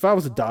something. And if I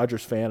was a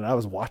Dodgers fan and I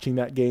was watching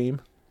that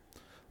game,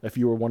 if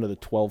you were one of the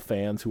 12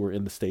 fans who were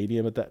in the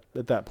stadium at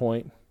that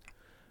point,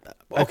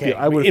 okay,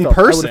 I would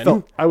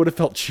have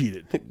felt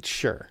cheated.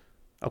 Sure.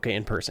 Okay,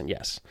 in person,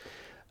 yes.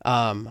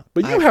 But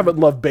you haven't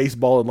loved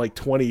baseball in like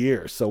 20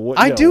 years, so what?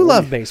 I do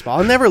love baseball.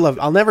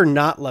 I'll never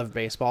not love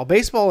baseball.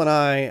 Baseball and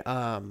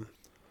I,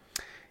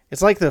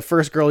 it's like the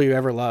first girl you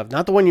ever loved,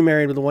 not the one you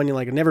married, but the one you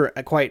like never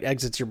quite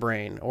exits your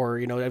brain,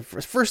 or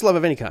first love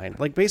of any kind.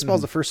 Like baseball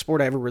is the first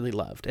sport I ever really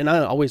loved, and I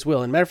always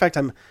will. And matter of fact,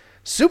 I'm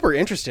super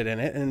interested in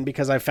it, and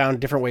because I've found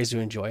different ways to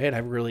enjoy it. I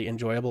have a really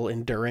enjoyable,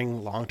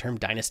 enduring, long-term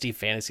dynasty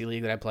fantasy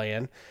league that I play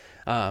in.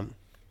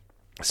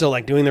 So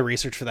like doing the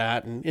research for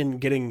that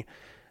and getting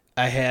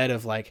ahead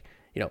of like,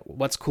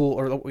 what's cool,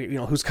 or,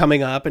 who's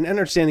coming up, and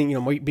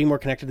understanding, being more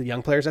connected to the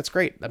young players. That's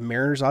great. The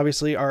Mariners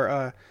obviously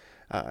are,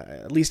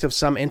 at least of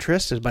some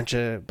interest. There's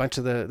a bunch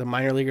of the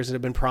minor leaguers that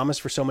have been promised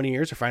for so many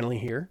years are finally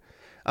here.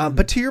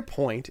 But to your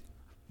point,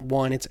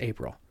 1, it's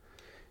April.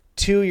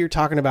 2, you're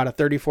talking about a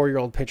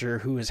 34-year-old pitcher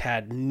who has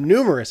had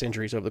numerous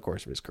injuries over the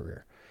course of his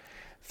career.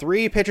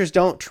 3, pitchers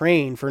don't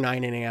train for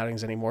 9-inning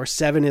outings anymore.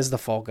 7 is the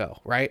full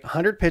go, right?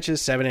 100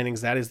 pitches, 7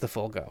 innings, that is the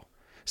full go.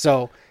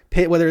 So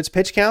whether it's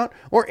pitch count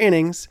or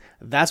innings,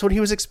 that's what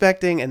he was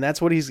expecting, and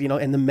that's what he's,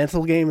 and the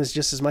mental game is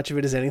just as much of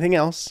it as anything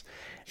else.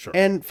 Sure.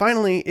 And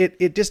finally,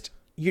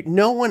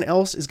 no one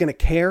else is going to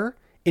care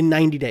in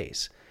 90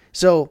 days.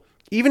 So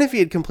even if he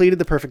had completed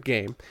the perfect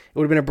game, it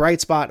would have been a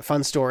bright spot,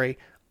 fun story.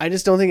 I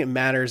just don't think it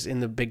matters in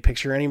the big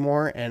picture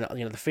anymore. And,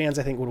 the fans,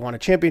 I think, would want a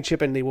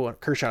championship, and they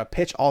want Kershaw to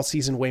pitch all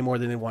season way more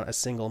than they want a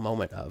single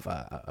moment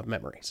of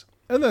memories.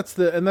 And that's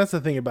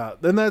the thing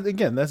about, and that,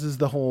 again, this is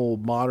the whole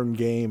modern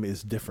game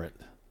is different,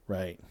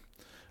 right?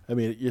 I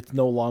mean, it's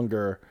no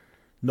longer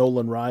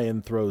Nolan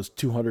Ryan throws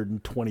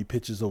 220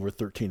 pitches over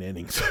 13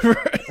 innings,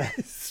 right?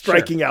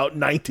 Striking out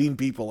 19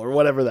 people or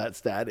whatever that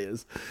stat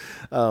is,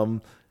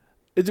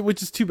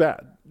 which is too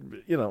bad.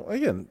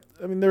 Again,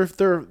 I mean, there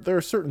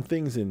are certain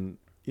things in,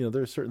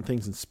 there are certain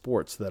things in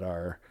sports that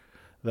I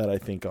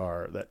think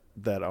are at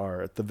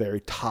the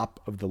very top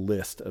of the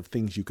list of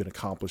things you can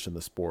accomplish in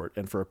the sport.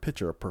 And for a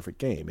pitcher, a perfect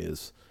game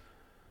is,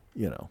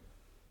 in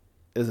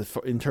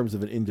terms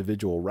of an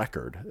individual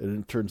record, and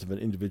in terms of an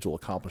individual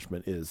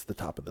accomplishment, is the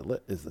top of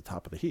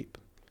the heap.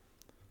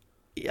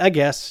 I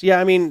guess, yeah.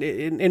 I mean,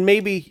 and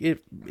maybe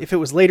if it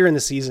was later in the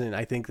season,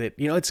 I think that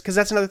it's because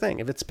that's another thing.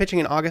 If it's pitching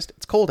in August,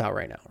 it's cold out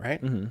right now,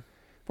 right? Mm-hmm.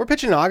 If we're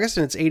pitching in August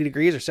and it's 80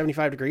 degrees or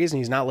 75 degrees and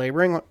he's not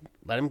laboring,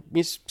 let him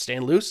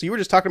stand loose. You were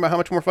just talking about how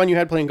much more fun you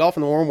had playing golf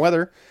in the warm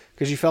weather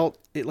because you felt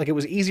like it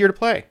was easier to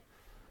play.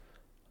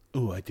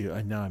 Ooh, I do.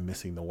 Now I'm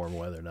missing the warm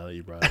weather now that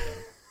you brought it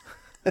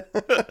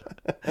up.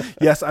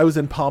 Yes, I was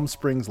in Palm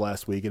Springs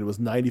last week and it was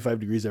 95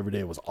 degrees every day.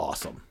 It was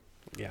awesome.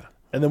 Yeah.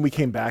 And then we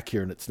came back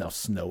here and it's now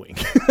snowing.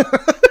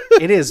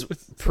 It is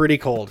pretty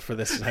cold for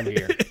this time of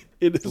year.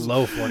 It is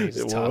low 40s.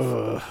 It's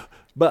tough.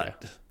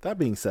 But that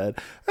being said,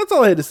 that's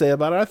all I had to say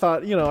about it. I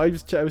thought, I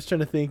was trying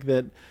to think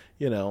that,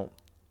 I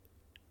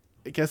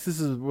guess this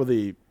is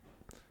where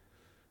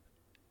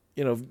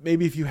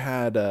maybe if you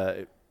had,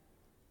 I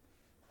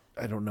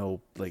don't know,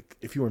 like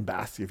if you were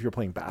if you're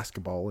playing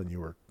basketball and you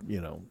were,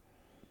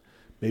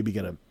 maybe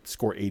going to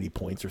score 80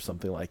 points or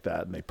something like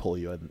that, and they pull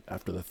you in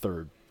after the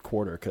third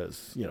quarter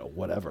because,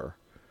 whatever.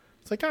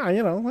 It's like,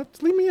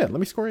 leave me in. Let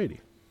me score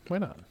 80. Why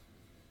not?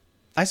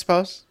 I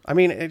suppose. I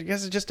mean, I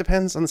guess it just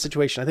depends on the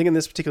situation. I think in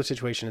this particular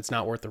situation, it's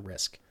not worth the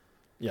risk.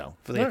 Yeah.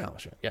 For the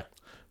accomplishment. Yeah.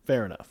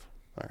 Fair enough.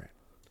 All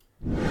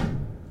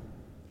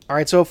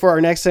right. So for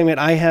our next segment,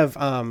 I have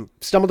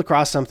stumbled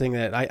across something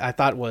that I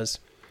thought was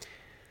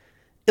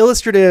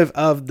illustrative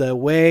of the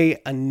way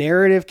a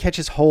narrative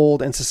catches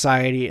hold in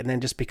society and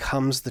then just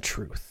becomes the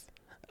truth.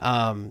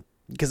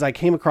 Because I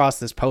came across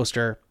this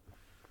poster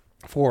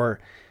for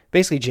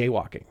basically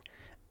jaywalking.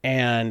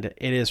 And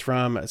it is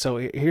from, so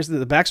here's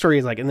the backstory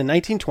is like in the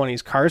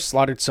 1920s, cars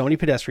slaughtered so many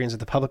pedestrians that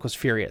the public was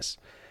furious.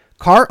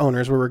 Car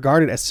owners were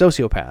regarded as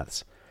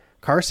sociopaths.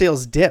 Car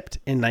sales dipped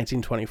in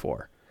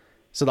 1924.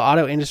 So the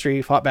auto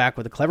industry fought back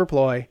with a clever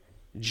ploy,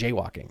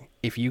 jaywalking.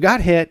 If you got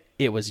hit,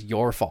 it was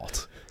your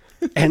fault.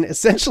 And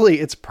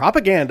essentially it's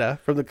propaganda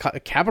from the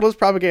capitalist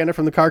propaganda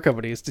from the car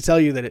companies to tell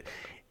you that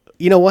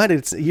you know what?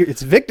 It's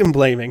victim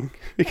blaming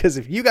because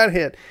if you got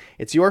hit,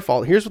 it's your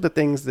fault. Here's what the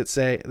things that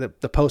say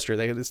the poster.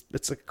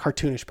 It's a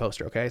cartoonish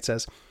poster. Okay, it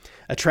says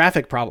a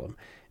traffic problem,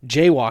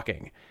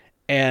 jaywalking,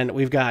 and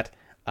we've got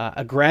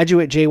a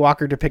graduate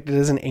jaywalker depicted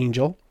as an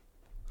angel.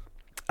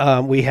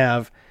 We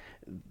have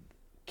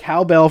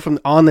cowbell from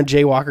on the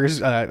jaywalkers.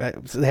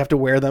 So they have to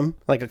wear them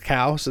like a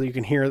cow so that you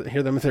can hear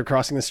them if they're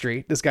crossing the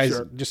street. This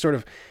guy's just sort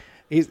of.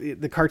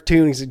 The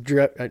cartoon, he's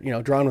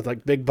drawn with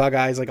like big bug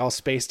eyes, like all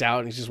spaced out,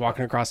 and he's just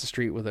walking across the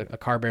street with a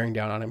car bearing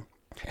down on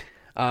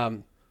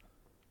him.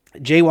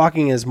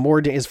 Jaywalking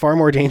is far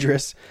more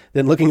dangerous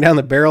than looking down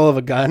the barrel of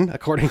a gun,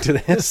 according to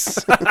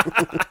this.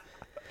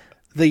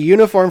 The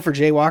uniform for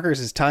jaywalkers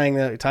is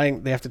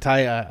they have to tie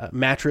a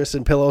mattress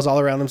and pillows all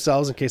around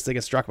themselves in case they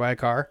get struck by a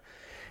car.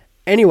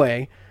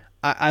 Anyway,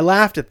 I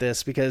laughed at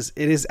this because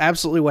it is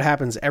absolutely what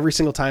happens every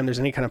single time there's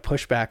any kind of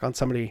pushback on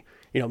somebody,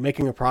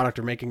 making a product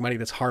or making money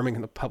that's harming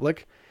the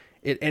public.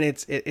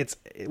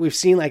 We've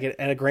seen like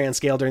at a grand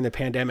scale during the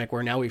pandemic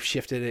where now we've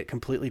shifted it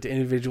completely to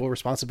individual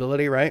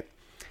responsibility. Right.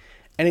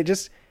 And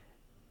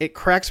it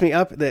cracks me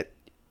up that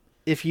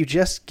if you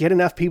just get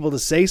enough people to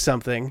say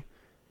something,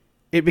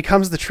 it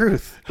becomes the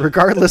truth,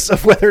 regardless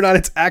of whether or not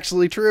it's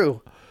actually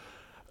true.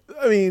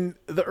 I mean,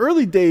 the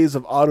early days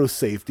of auto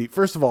safety,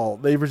 first of all,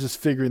 they were just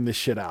figuring this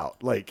shit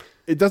out. Like,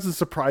 it doesn't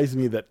surprise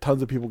me that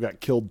tons of people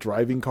got killed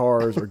driving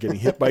cars or getting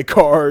hit by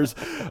cars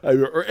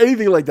or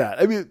anything like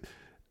that. I mean,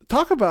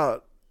 talk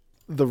about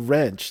the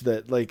wrench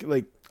that like,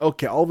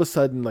 okay, all of a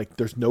sudden, like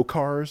there's no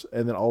cars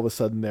and then all of a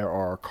sudden there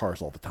are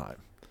cars all the time.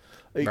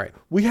 Like, right.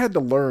 We had to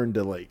learn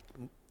to like,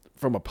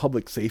 from a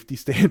public safety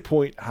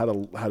standpoint, how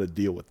to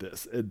deal with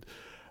this. And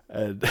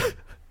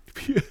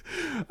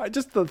I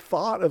just, the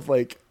thought of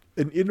like,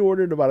 an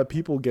inordinate amount of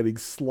people getting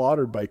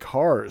slaughtered by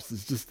cars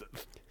is just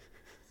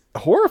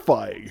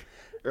horrifying.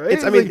 Right?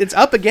 It's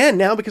up again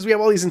now because we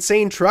have all these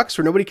insane trucks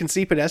where nobody can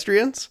see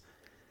pedestrians.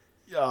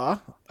 Yeah.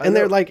 And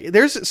they're like,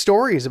 there's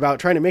stories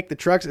about trying to make the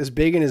trucks as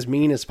big and as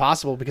mean as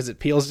possible because it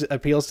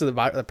appeals to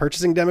the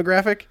purchasing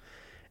demographic.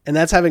 And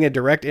that's having a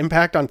direct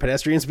impact on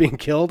pedestrians being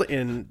killed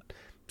in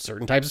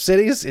certain types of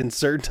cities, in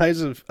certain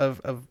types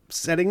of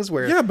settings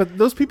where. Yeah, but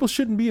those people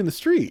shouldn't be in the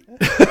street.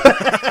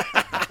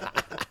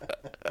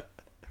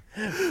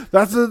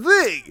 That's the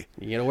thing.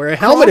 You gotta wear a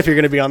helmet if you're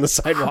going to be on the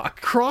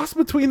sidewalk. Cross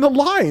between the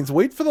lines.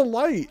 Wait for the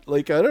light.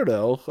 Like, I don't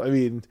know. I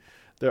mean,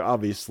 they're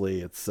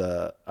obviously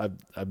I'm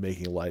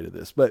making light of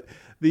this, but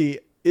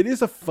it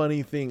is a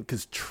funny thing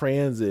because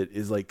transit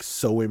is like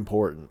so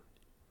important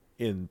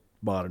in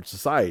modern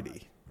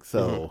society.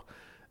 So,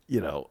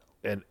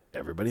 and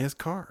everybody has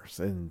cars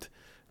and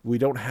we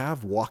don't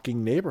have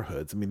walking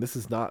neighborhoods. I mean, this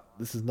is not,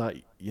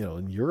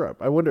 in Europe.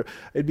 I wonder,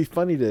 it'd be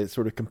funny to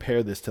sort of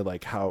compare this to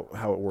like how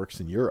it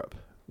works in Europe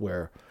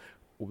where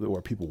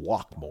people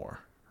walk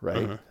more,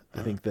 right? Mm-hmm.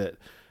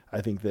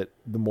 I think that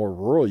the more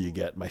rural you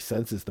get, my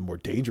sense is the more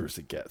dangerous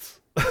it gets.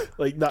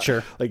 Like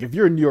if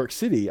you're in New York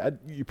City,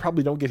 you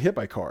probably don't get hit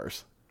by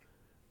cars.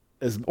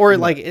 It's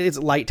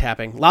light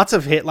tapping, lots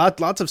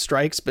of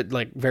strikes, but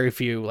like very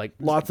few, like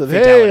lots of,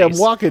 hey, I'm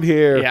walking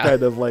here,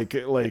 kind of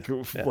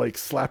like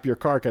slap your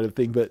car kind of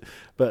thing.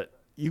 But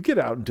you get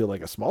out into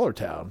like a smaller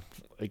town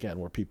again,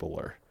 where people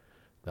are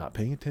not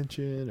paying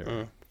attention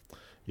or,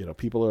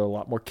 people are a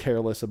lot more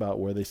careless about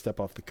where they step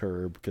off the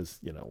curb because,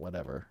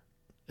 whatever.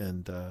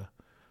 And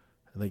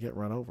they get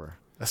run over.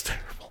 That's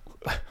terrible.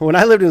 When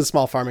I lived in a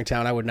small farming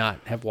town, I would not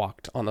have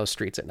walked on those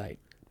streets at night.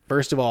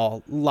 First of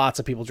all, lots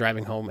of people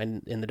driving home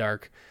in the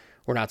dark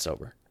were not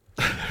sober.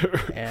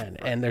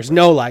 and there's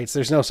no lights,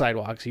 there's no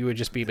sidewalks. You would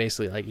just be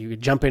basically like, you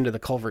could jump into the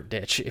culvert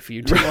ditch if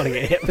you didn't want to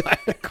get hit by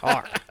a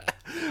car.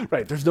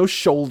 Right. There's no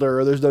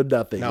shoulder. There's no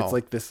nothing. No. It's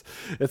like this.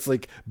 It's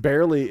like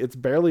barely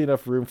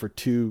enough room for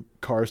two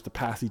cars to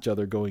pass each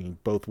other going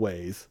both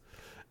ways.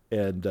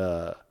 And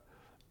the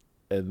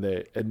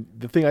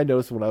thing I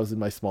noticed when I was in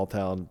my small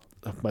hometown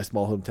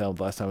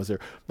the last time I was there,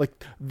 like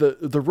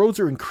the roads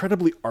are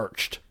incredibly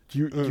arched. Do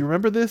you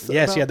remember this?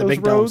 Yes, about yeah, the those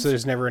big dome, roads? so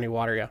there's never any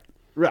water. Yeah,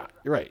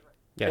 Right.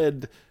 Yeah.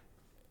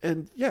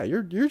 And yeah,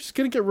 you're just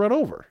gonna get run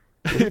over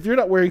if you're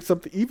not wearing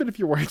something. Even if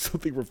you're wearing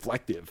something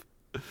reflective,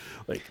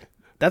 like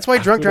that's why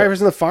drunk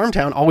drivers in the farm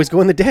town always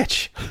go in the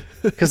ditch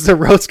because the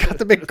road's got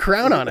the big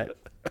crown on it.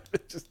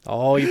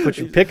 You put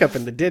your pickup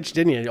in the ditch,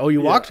 didn't you? Oh,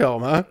 you walked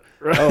home, huh?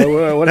 Right.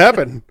 Oh, what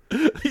happened?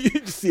 You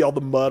just see all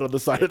the mud on the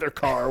side of their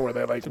car where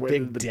they like went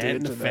in Big the dent in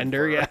ditch the and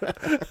fender. Yeah,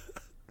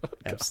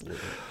 absolutely.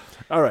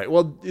 All right.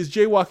 Well, is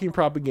jaywalking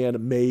propaganda?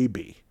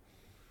 Maybe.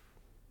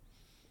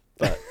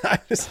 But I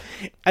think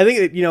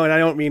that, and I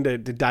don't mean to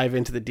dive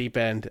into the deep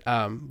end,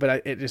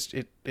 but it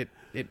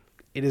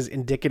is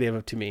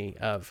indicative to me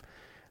of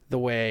the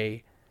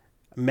way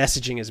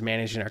messaging is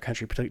managed in our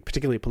country,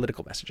 particularly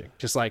political messaging.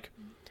 Just like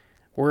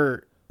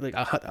we're like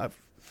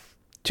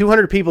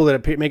 200 people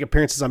that make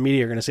appearances on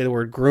media are going to say the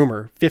word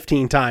groomer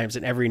 15 times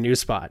in every news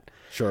spot.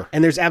 Sure.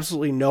 And there's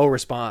absolutely no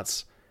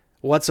response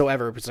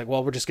whatsoever. It's like,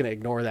 well, we're just going to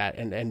ignore that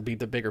and be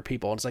the bigger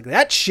people. And it's like,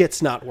 that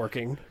shit's not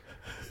working.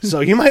 So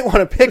you might want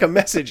to pick a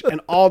message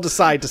and all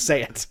decide to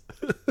say it.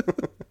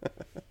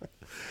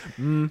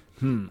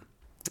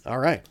 All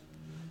right.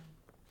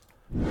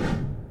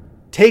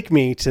 Take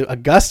me to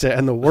Augusta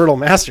and the Wordle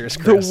Masters,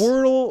 Chris. The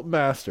Wordle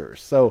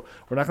Masters. So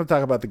we're not going to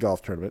talk about the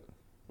golf tournament.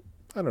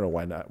 I don't know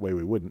why not. Why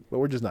we wouldn't, but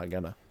we're just not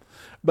gonna.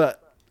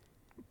 But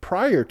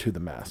prior to the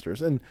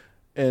Masters, and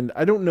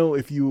I don't know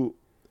if you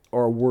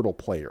are a Wordle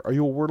player. Are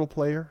you a Wordle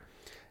player?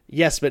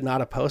 Yes, but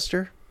not a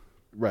poster.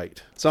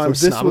 Right. So I'm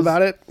snob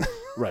about it.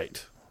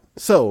 Right.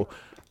 So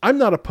I'm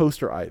not a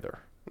poster either.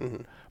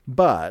 Mm-hmm.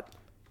 But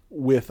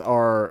with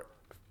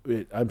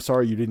I'm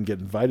sorry you didn't get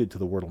invited to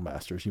the Wordle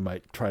Masters. You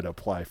might try to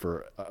apply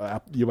for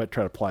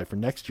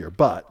next year.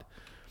 But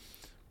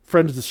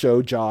friends of the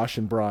show, Josh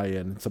and Brian,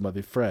 and some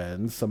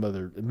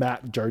other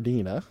Matt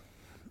Jardina.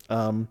 I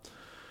don't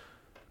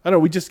know.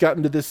 We just got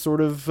into this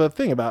sort of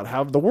thing about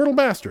how the Wordle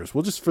Masters.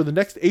 We'll just for the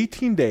next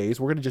 18 days,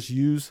 we're going to just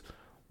use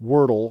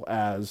Wordle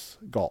as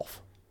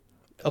golf.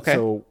 Okay.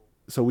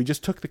 So we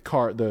just took we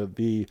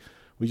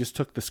just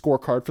took the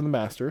scorecard from the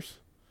Masters,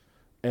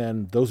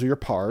 and those are your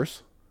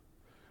pars.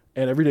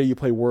 And every day you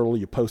play Wordle,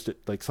 you post it.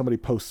 Like somebody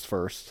posts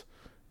first,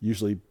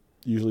 usually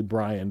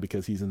Brian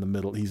because he's in the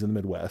middle. He's in the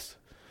Midwest,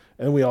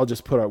 and we all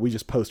just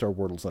post our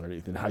Wordles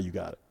underneath and how you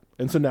got it.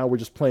 And so now we're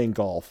just playing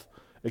golf,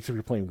 except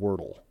you're playing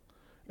Wordle.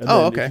 And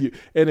okay.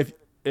 If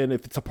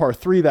it's a par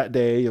 3 that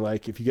day,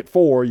 like if you get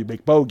 4, you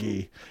make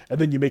bogey, and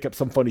then you make up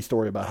some funny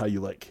story about how you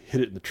like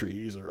hit it in the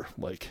trees or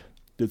like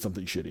did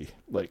something shitty,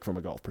 like from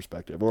a golf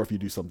perspective, or if you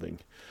do something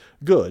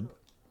good.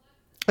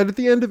 And at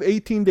the end of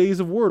 18 days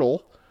of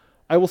Wordle,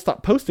 I will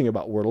stop posting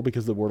about Wordle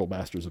because the Wordle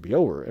Masters will be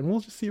over, and we'll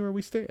just see where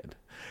we stand.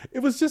 It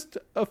was just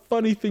a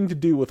funny thing to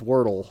do with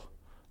Wordle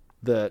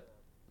that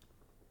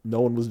no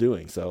one was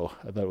doing, so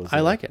I thought it was. I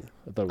like it.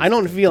 I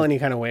don't feel any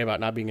kind of way about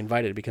not being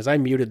invited because I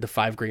muted the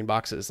 5 green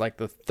boxes like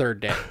the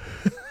third day.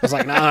 I was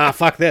like, nah,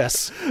 fuck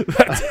this.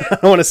 I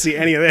don't want to see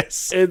any of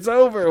this. It's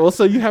over. Well,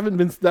 so you haven't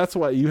been. That's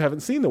why you haven't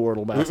seen the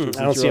Wordle Masters.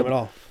 I don't see them at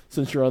all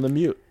since you're on the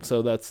mute.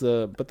 So that's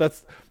the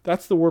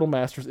Wordle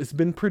Masters. It's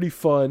been pretty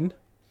fun.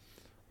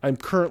 I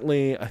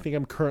think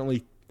I'm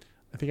currently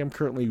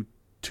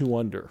 2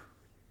 under,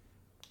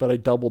 but I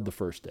doubled the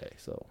first day.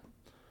 So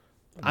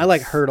I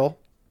like Hurdle.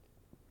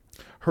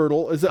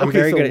 Hurdle is it? I'm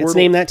very good. It's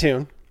named that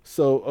tune.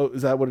 So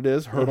is that what it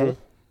is? Hurdle.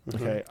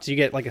 Mm-hmm. Okay. So you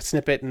get like a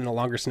snippet and a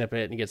longer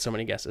snippet, and you get so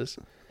many guesses.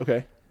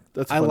 Okay,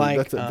 that's funny.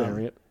 That's a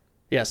variant.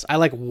 Yes, I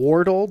like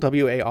Wardle.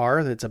 WAR.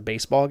 It's a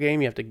baseball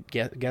game. You have to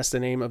guess the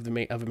name of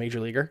a major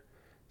leaguer.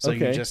 So and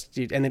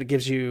then it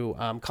gives you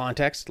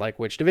context, like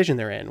which division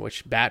they're in,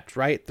 which bat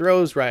right,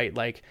 throws right,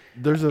 like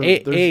there's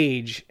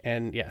age,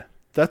 and yeah.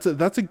 That's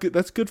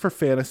good for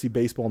fantasy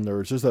baseball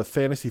nerds. There's a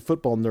fantasy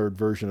football nerd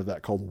version of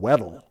that called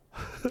Weddle.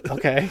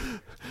 Okay.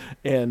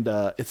 And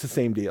it's the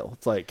same deal.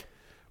 It's like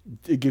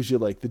it gives you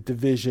like the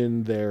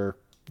division, their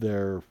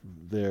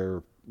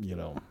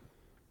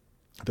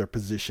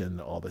position,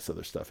 all this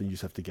other stuff, and you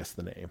just have to guess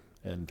the name.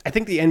 And I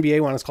think the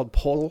NBA one is called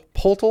Poltle.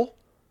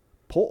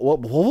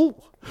 What?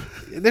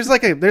 There's an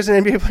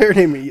NBA player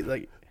named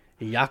like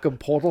Jakob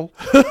Poltle.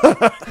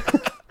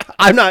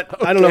 I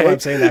don't know if I'm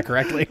saying that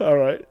correctly. All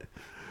right.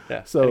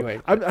 Yeah. So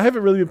anyway. I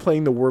haven't really been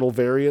playing the Wordle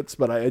variants,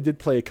 but I did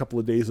play a couple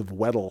of days of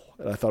Weddle,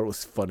 and I thought it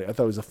was funny. I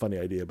thought it was a funny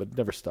idea, but it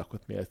never stuck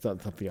with me. It's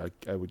not something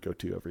I would go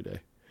to every day.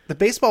 The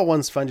baseball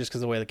one's fun just because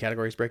of the way the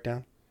categories break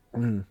down.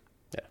 Mm.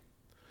 Yeah.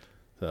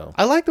 So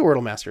I like the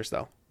Wordle Masters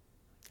though.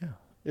 Yeah.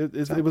 It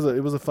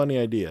was a funny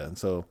idea, and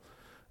so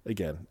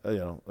again,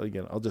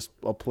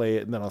 I'll play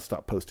it and then I'll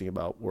stop posting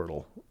about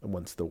Wordle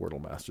once the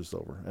Wordle Masters is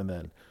over, and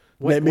then.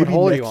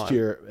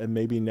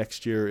 Maybe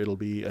next year it'll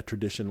be a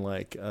tradition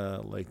like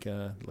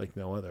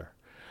no other.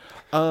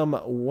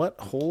 What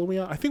hole are we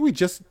on? I think we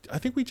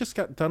just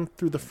got done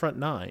through the front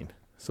 9.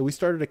 So we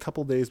started a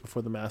couple days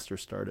before the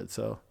Masters started.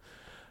 So,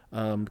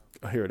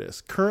 here it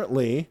is.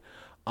 Currently,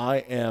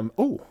 I'm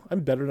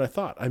better than I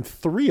thought. I'm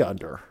 3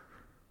 under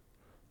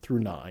through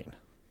 9.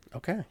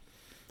 Okay.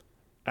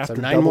 After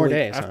so 9 more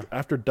days.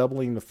 After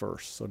doubling the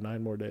first. So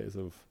 9 more days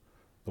of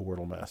the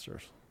Wordle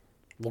Masters.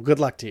 Well, good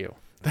luck to you.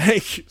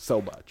 Thank you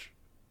so much.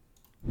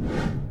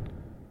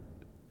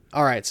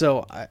 All right.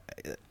 So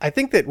I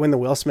think that when the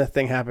Will Smith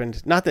thing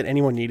happened, not that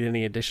anyone needed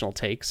any additional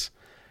takes,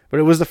 but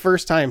it was the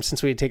first time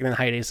since we had taken a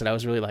hiatus that I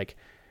was really like,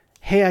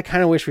 hey, I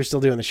kind of wish we were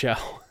still doing the show.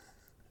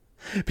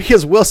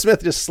 Because Will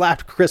Smith just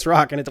slapped Chris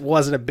Rock and it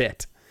wasn't a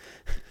bit.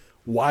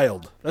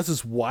 Wild. That's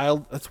as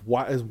wild. As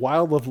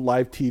wild of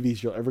live TV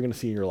as you're ever going to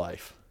see in your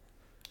life.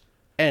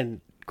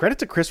 And credit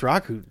to Chris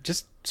Rock, who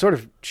just sort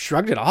of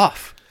shrugged it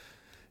off.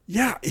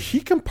 Yeah, he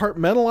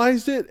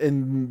compartmentalized it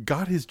and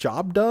got his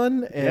job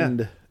done.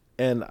 And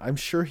I'm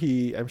sure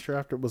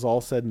after it was all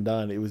said and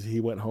done,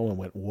 he went home and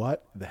went,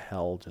 "What the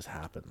hell just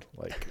happened?"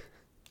 Like,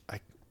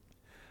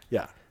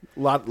 a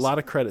lot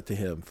of credit to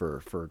him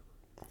for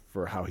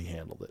how he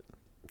handled it.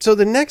 So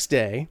the next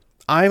day,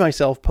 I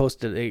myself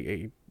posted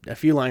a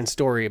few line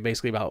story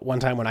basically about one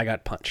time when I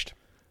got punched.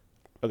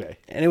 Okay.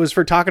 And it was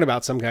for talking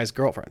about some guy's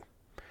girlfriend.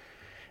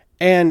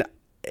 And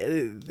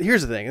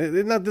here's the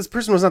thing. This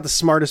person was not the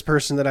smartest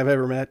person that I've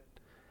ever met.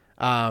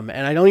 And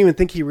I don't even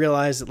think he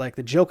realized that like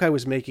the joke I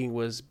was making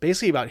was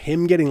basically about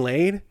him getting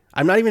laid.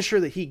 I'm not even sure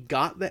that he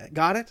got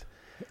it.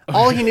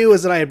 All he knew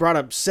is that I had brought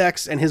up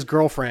sex and his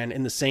girlfriend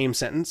in the same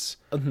sentence.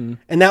 Mm-hmm.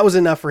 And that was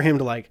enough for him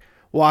to like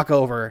walk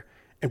over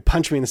and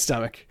punch me in the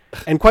stomach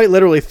and quite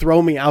literally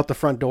throw me out the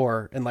front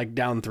door and like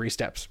down 3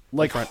 steps.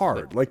 Like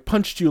hard, like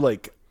punched you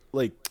like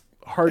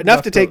hard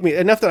enough to take me,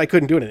 enough that I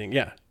couldn't do anything.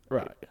 Yeah.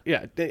 Right.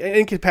 Yeah. An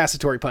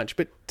incapacitory punch,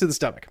 but to the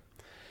stomach.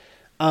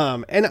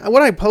 And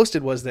what I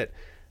posted was that,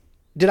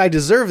 did I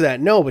deserve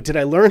that? No, but did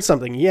I learn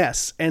something?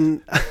 Yes.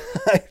 And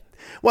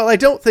while I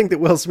don't think that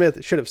Will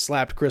Smith should have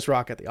slapped Chris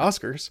Rock at the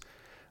Oscars,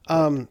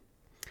 I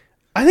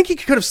think he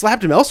could have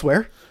slapped him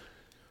elsewhere.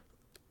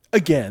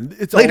 Again,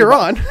 it's later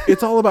on.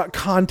 It's all about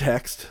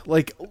context.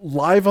 Like,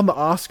 live on the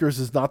Oscars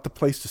is not the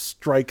place to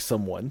strike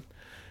someone.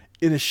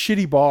 In a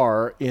shitty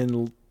bar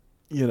in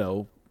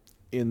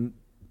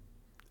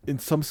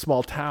some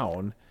small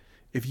town,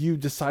 if you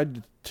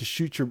decide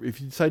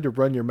to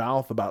run your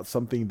mouth about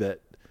something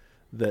that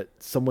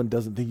someone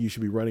doesn't think you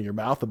should be running your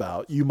mouth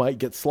about, you might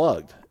get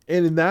slugged.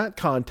 And in that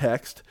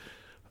context,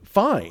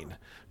 fine,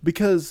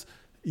 because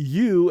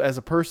you as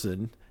a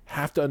person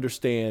have to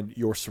understand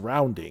your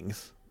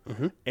surroundings.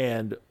 Mm-hmm.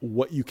 And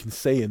what you can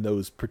say in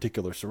those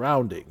particular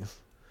surroundings,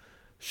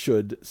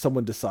 should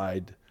someone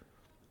decide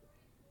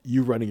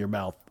you running your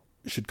mouth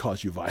should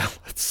cause you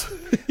violence.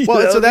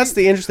 So that's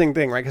the interesting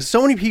thing, right? Because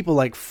so many people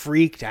like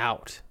freaked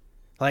out,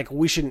 like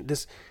we should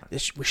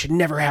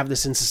never have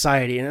this in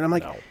society, and I'm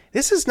like, no.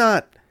 This is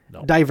not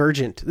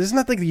Divergent. This is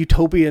not like the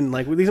utopian,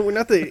 like we're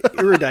not the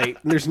erudite.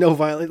 There's no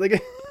violence,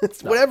 like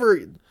it's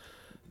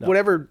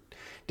whatever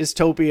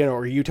dystopian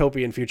or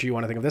utopian future you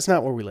want to think of. That's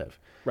not where we live.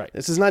 Right.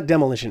 This is not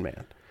Demolition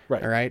Man.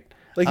 Right. All right.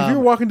 Like if you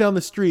were walking down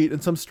the street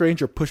and some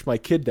stranger pushed my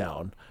kid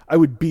down, I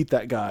would beat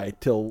that guy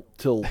till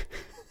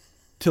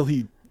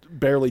he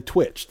barely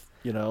twitched,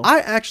 you know? I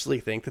actually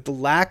think that the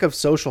lack of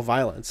social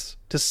violence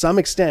to some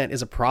extent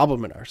is a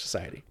problem in our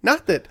society.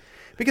 Not that,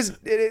 because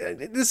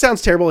this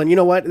sounds terrible. And you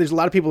know what? There's a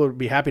lot of people who would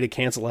be happy to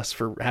cancel us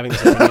for having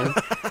this opinion.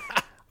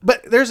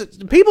 But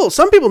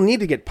some people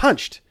need to get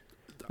punched.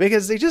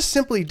 Because they just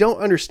simply don't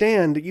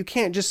understand that you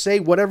can't just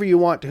say whatever you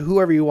want to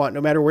whoever you want,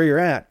 no matter where you're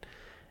at.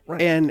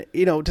 Right. And,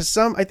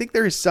 I think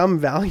there is some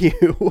value,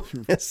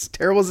 as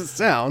terrible as it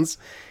sounds,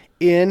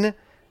 in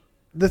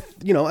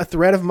a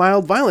threat of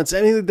mild violence.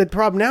 I mean, the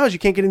problem now is you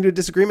can't get into a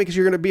disagreement because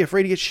you're going to be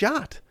afraid to get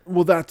shot.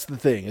 Well, that's the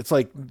thing. It's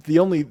like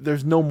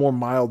there's no more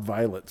mild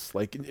violence.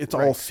 Like it's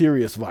all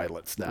serious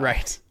violence now.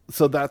 Right.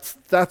 So that's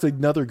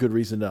another good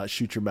reason to not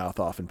shoot your mouth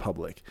off in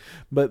public.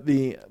 But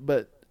the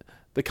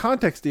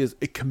context is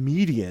a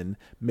comedian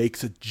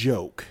makes a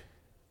joke,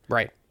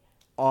 right,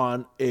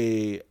 on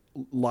a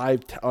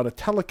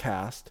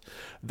telecast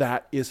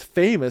that is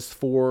famous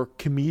for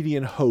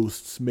comedian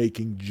hosts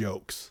making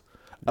jokes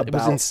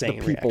about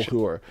the people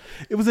who are.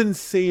 It was an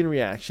insane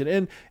reaction,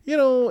 and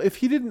if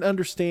he didn't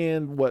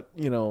understand what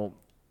Jada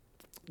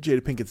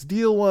Pinkett's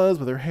deal was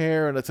with her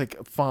hair, and it's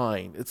like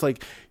fine. It's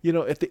like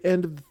at the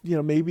end of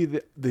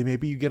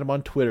maybe you get him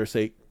on Twitter,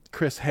 say,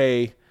 Chris,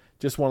 hey,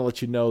 just want to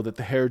let you know that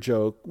the hair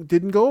joke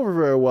didn't go over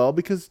very well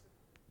because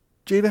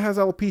Jada has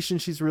alopecia and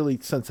she's really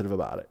sensitive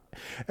about it.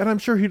 And I'm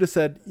sure he'd have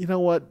said, you know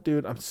what,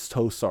 dude, I'm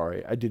so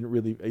sorry. I didn't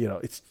really,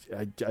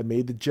 I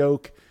made the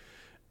joke.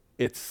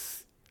 I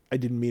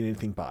didn't mean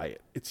anything by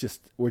it. It's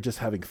just, we're just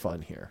having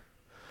fun here.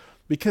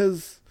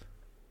 Because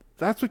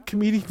that's what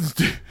comedians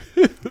do.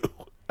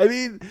 I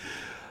mean,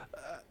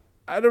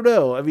 I don't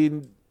know. I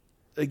mean,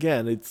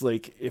 again, it's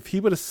like if he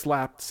would have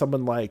slapped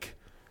someone like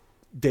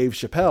Dave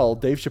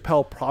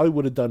Chappelle probably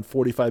would have done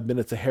 45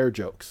 minutes of hair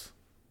jokes.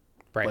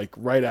 Right. Like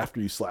right after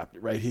you slapped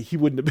it, right? He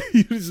wouldn't have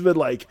he'd just been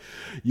like,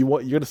 you're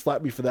gonna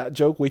slap me for that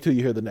joke? Wait till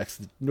you hear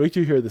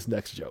this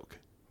next joke.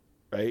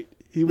 Right?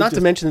 He Not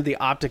to mention the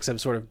optics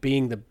of sort of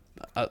being the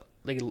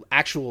like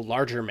actual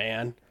larger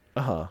man.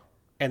 Uh-huh.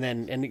 And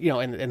then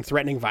and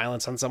threatening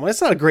violence on someone.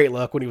 It's not a great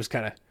look when he was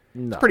kind of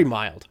it's pretty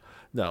mild.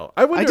 No.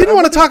 I didn't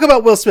want to talk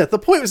about Will Smith. The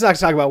point was not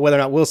to talk about whether or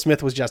not Will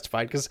Smith was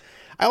justified, because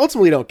I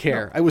ultimately don't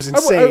care. I was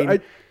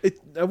insane.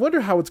 I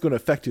wonder how it's going to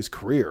affect his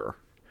career.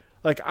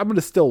 Like, I'm going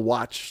to still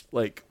watch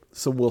like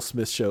some Will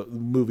Smith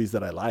movies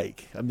that I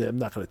like. I'm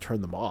not going to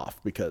turn them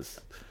off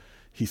because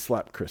he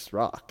slapped Chris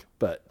Rock.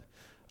 But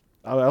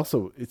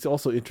it's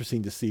also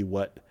interesting to see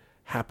what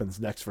happens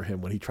next for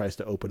him when he tries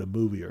to open a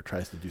movie or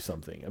tries to do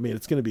something. I mean,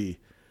 it's going to be,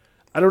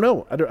 I don't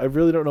know. I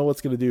really don't know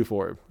what's going to do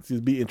for him. It's going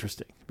to be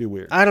interesting. It'll be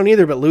weird. I don't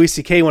either, but Louis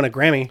C.K. won a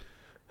Grammy.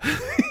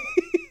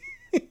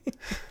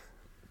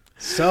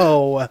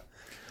 So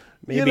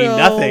maybe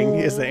nothing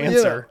is the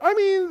answer. I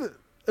mean,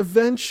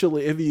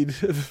 eventually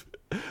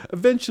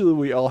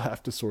we all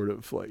have to sort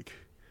of like,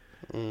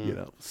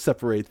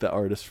 separate the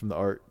artist from the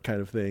art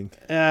kind of thing.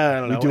 I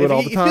don't know. We do it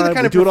all the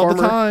time. We do it all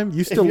the time.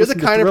 You still listen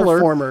to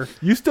Thriller.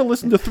 You still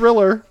listen to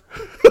Thriller.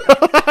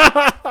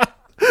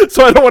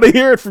 So I don't want to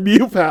hear it from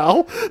you,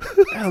 pal.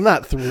 I'm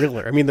not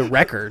Thriller. I mean, the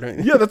record.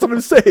 Yeah, that's what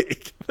I'm saying.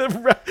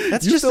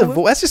 That's just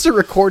a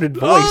recorded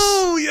voice.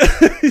 Oh,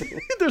 yeah.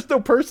 There's no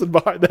person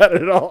behind that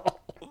at all.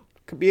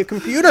 Could be a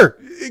computer.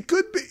 It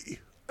could be.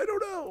 I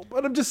don't know.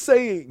 But I'm just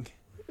saying.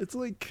 It's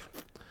like,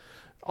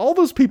 all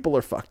those people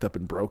are fucked up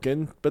and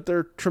broken, but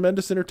they're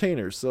tremendous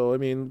entertainers. So, I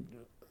mean,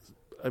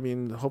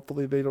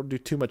 hopefully they don't do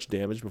too much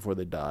damage before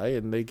they die,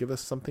 and they give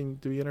us something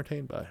to be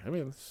entertained by. I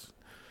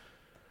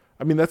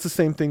mean, that's the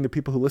same thing the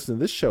people who listen to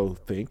this show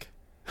think.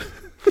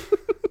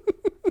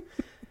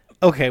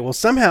 Okay, well,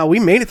 somehow we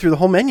made it through the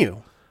whole menu.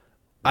 Wow.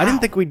 I didn't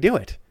think we'd do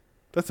it.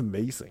 That's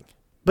amazing.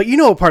 But you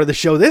know what part of the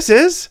show this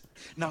is.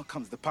 Now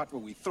comes the part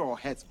where we throw our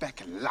heads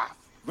back and laugh.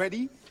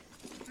 Ready?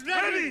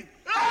 Ready!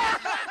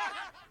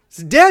 It's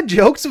Dad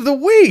Jokes of the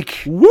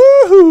Week.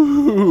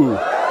 Woohoo!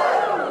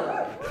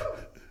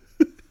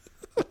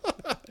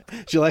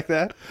 Did you like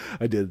that?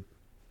 I did.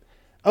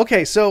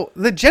 Okay, so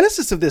the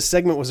genesis of this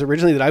segment was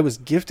originally that I was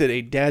gifted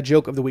a Dad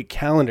Joke of the Week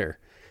calendar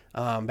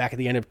back at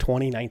the end of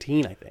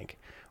 2019, I think,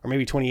 or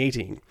maybe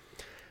 2018.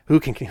 Who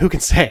can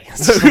say?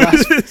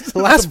 The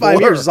last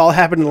 5 years has all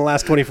happened in the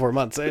last 24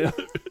 months.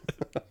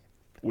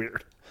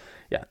 Weird.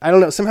 Yeah, I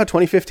don't know. Somehow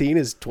 2015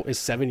 is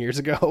 7 years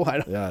ago. I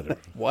don't know.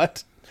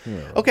 What?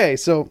 Yeah. Okay,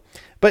 so,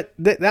 but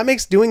that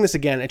makes doing this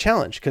again a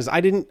challenge, because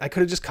I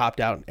could have just copped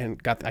out and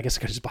I guess I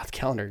could have just bought the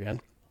calendar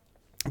again.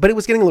 But it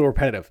was getting a little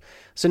repetitive.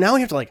 So now we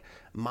have to like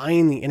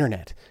mine the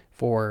internet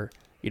for,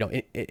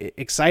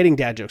 exciting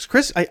dad jokes.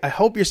 Chris, I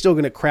hope you're still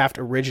going to craft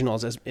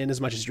originals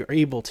as much as you're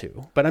able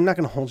to, but I'm not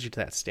going to hold you to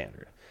that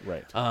standard.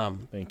 Right.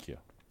 Thank you.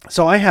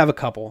 So I have a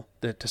couple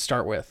to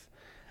start with.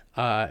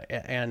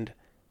 And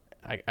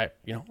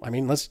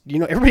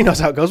everybody knows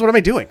how it goes. What am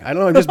I doing? I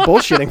don't know. I'm just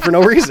bullshitting for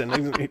no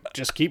reason.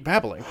 Just keep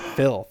babbling.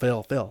 Phil.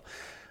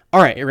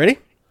 All right. You ready?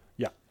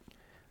 Yeah.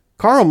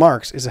 Karl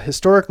Marx is a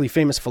historically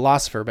famous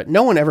philosopher, but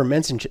no one ever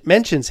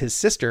mentions his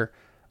sister,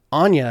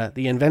 Anya,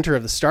 the inventor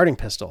of the starting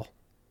pistol.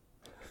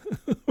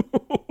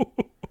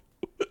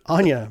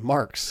 Anya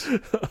Marx.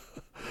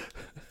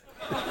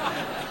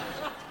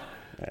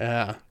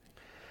 Yeah.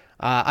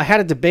 I had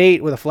a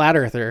debate with a flat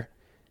earther.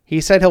 He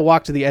said he'll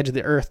walk to the edge of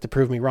the earth to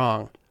prove me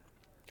wrong.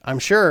 I'm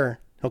sure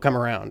he'll come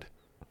around.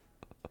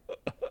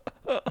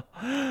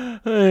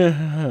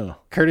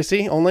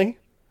 Courtesy only?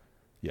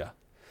 Yeah.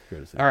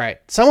 Courtesy. All right.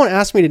 Someone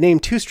asked me to name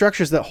 2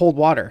 structures that hold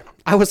water.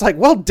 I was like,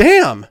 well,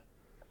 damn.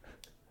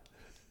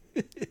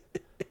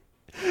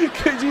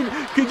 Could you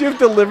have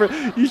delivered?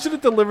 You should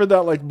have delivered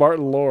that like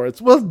Martin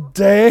Lawrence. Well,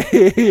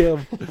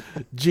 damn,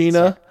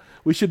 Gina.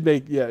 We should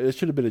make, it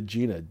should have been a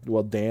Gina.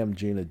 Well, damn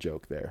Gina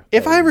joke there.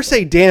 If I ever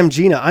say damn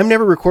Gina, I'm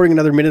never recording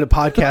another minute of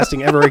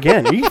podcasting ever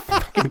again. Are you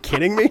fucking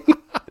kidding me?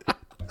 I'm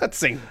not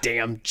saying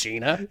damn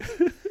Gina.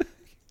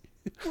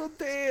 Well,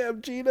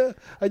 damn Gina.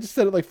 I just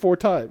said it like 4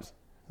 times.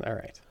 All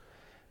right.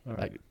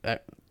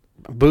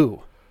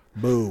 Boo.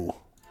 Boo.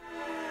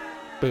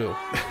 Boo.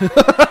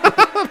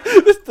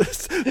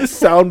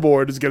 This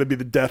soundboard is going to be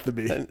the death of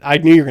me. I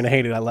knew you were going to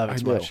hate it. I love it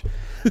so much.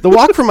 The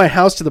walk from my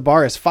house to the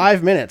bar is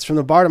 5 minutes. From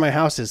the bar to my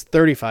house is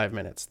 35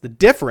 minutes. The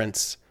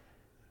difference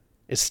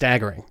is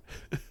staggering.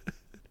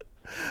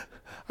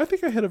 I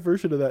think I had a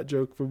version of that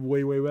joke from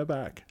way, way, way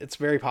back. It's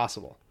very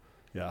possible.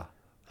 Yeah.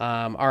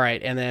 All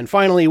right. And then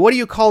finally, what do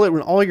you call it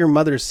when all your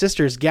mother's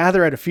sisters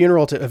gather at a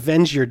funeral to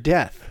avenge your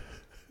death?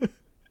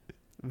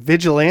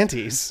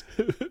 Vigilantes.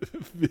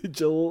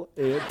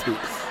 Vigilantes.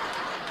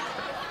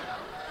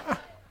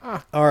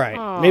 All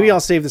right. Maybe I'll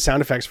save the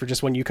sound effects for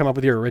just when you come up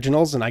with your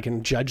originals and I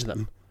can judge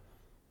them.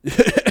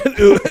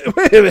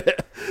 Wait a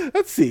minute.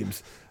 That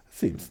seems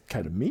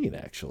kind of mean,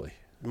 actually.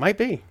 It might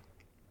be.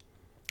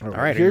 All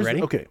right. Are you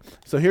ready? Okay.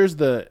 So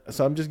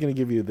I'm just going to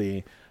give you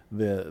the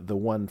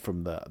one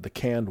from the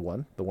canned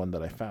one, the one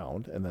that I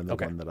found, and then the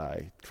one that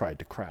I tried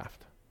to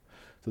craft.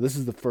 So this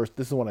is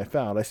the one I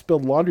found. I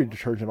spilled laundry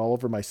detergent all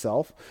over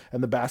myself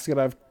and the basket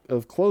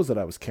of clothes that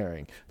I was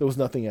carrying. There was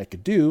nothing I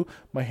could do.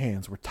 My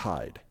hands were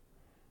tied.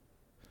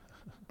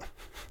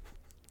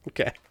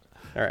 Okay.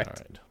 All right.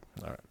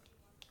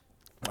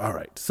 All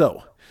right.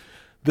 So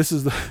this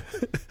is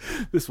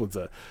this one's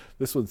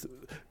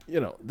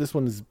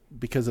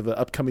because of an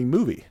upcoming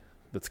movie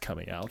that's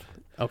coming out.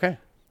 Okay.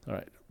 All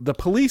right. The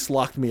police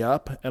locked me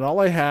up, and all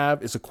I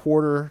have is a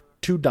quarter,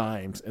 2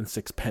 dimes, and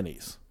 6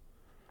 pennies.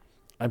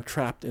 I'm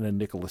trapped in a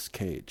Nicolas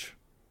Cage.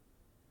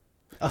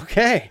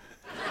 Okay.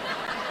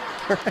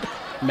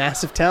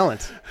 Massive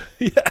talent.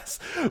 Yes.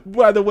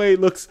 By the way,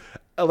 it looks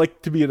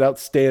like to be an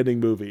outstanding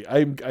movie.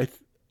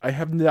 I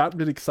have not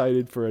been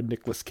excited for a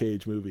Nicolas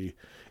Cage movie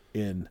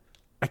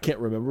I can't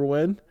remember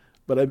when,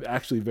 but I'm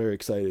actually very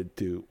excited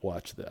to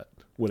watch that.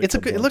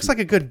 It looks like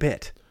a good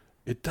bit.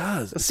 It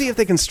does. Let's see if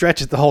they can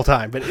stretch it the whole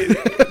time. But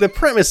the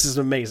premise is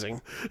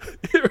amazing.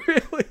 It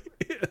really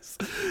is.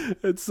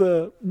 It's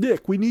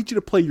Nick, we need you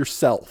to play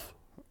yourself.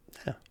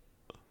 Yeah.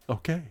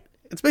 Okay.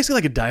 It's basically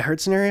like a Die Hard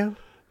scenario.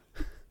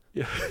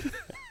 Yeah.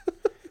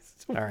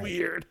 It's All right.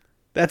 weird.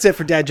 That's it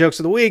for Dad Jokes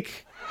of the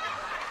Week.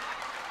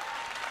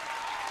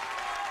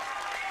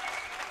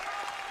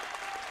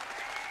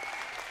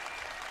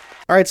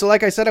 All right, so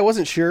like I said, I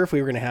wasn't sure if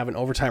we were going to have an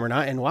overtime or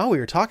not. And while we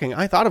were talking,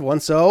 I thought of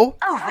one. So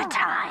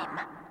Overtime.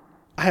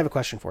 I have a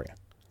question for you.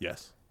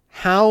 Yes.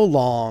 How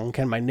long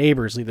can my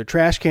neighbors leave their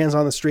trash cans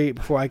on the street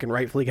before I can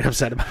rightfully get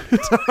upset about it?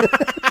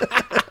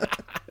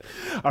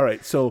 All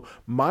right, so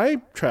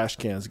my trash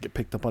cans get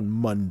picked up on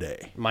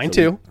Monday. Mine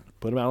So too. we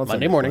put them out on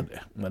Monday Sunday, morning.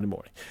 Monday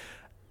morning.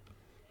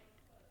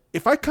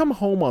 If I come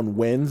home on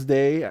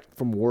Wednesday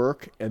from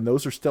work and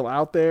those are still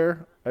out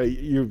there,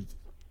 you're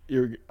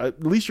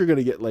at least you're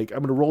gonna get like I'm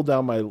gonna roll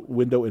down my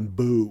window and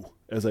boo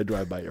as I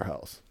drive by your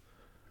house.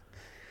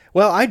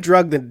 Well, I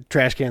drug the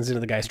trash cans into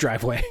the guy's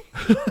driveway.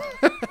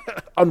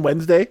 On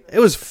Wednesday? It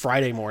was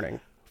Friday morning.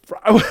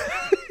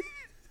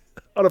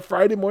 On a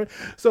Friday morning?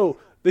 So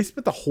they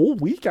spent the whole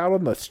week out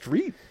on the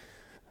street?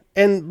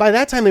 And by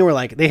that time,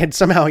 they had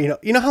somehow, you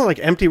know how like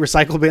empty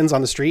recycle bins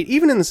on the street,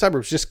 even in the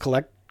suburbs, just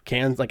collect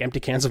cans, like empty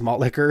cans of malt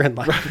liquor and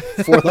like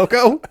Four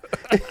Loko.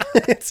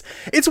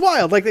 It's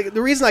wild. Like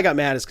the reason I got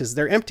mad is because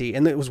they're empty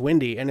and it was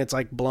windy and it's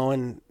like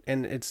blowing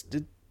and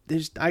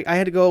I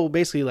had to go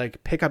basically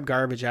like pick up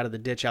garbage out of the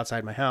ditch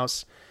outside my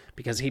house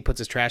because he puts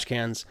his trash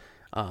cans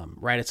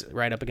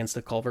right up against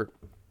the culvert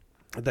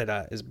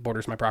that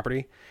borders my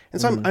property.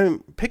 And so I'm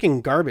picking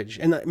garbage,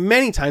 and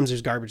many times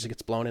there's garbage that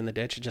gets blown in the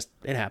ditch.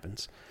 It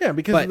happens. Yeah,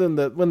 because then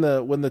when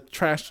the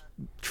trash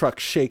truck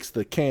shakes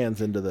the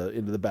cans into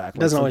the back,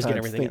 doesn't always get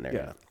everything in there.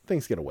 Yeah,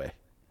 things get away.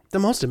 The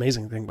most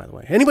amazing thing, by the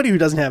way, anybody who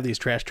doesn't have these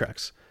trash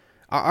trucks,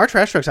 our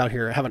trash trucks out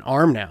here have an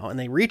arm now, and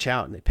they reach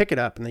out and they pick it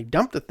up and they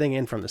dump the thing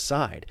in from the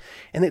side.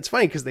 And it's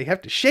funny because they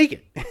have to shake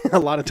it a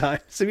lot of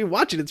times. So if you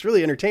watch it, it's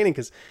really entertaining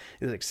because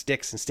it like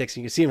sticks and sticks.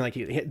 And you can see him like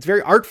it's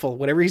very artful.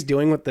 Whatever he's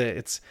doing with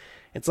it's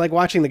like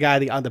watching the guy,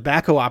 the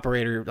backhoe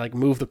operator, like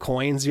move the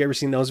coins. You ever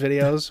seen those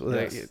videos?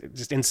 Yes.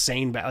 Just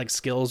insane like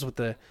skills with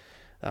this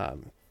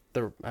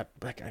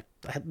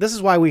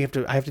is why I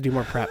have to do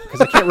more prep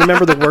because I can't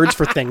remember the words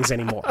for things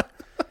anymore.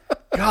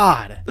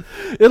 God,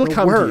 It'll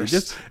come to you. worst.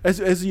 Just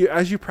as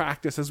you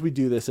practice, as we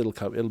do this, it'll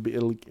come.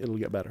 It'll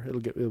get better.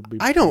 It'll be.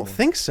 I don't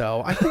think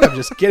so. I think I'm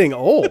just getting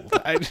old.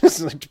 I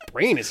just my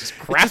brain is just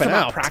It's crapping just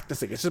about out.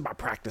 practicing. It's just about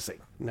practicing.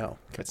 No,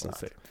 it's not.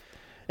 That's it.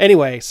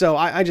 Anyway, so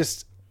I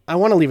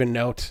want to leave a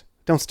note.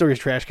 Don't store your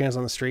trash cans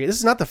on the street. This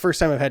is not the first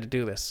time I've had to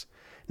do this.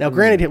 Now,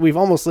 granted, we've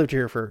almost lived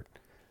here for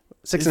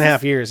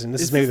 6.5 years, and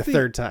this is maybe the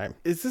third time.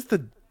 Is this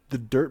the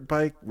dirt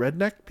bike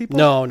redneck people?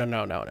 No.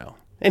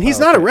 And he's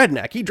not a okay.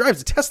 redneck. He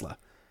drives a Tesla.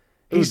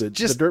 He's He's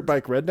the dirt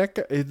bike redneck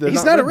guy?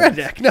 he's not a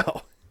redneck.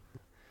 No,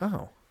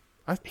 Oh,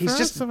 he's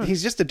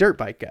just a dirt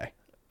bike guy.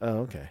 Oh,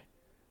 okay.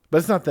 But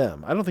it's not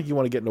them. I don't think you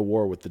want to get into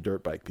war with the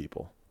dirt bike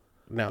people.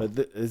 No,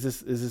 But is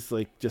this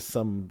like just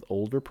some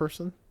older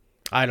person?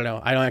 I don't know.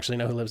 I don't actually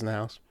know who lives in the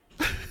house.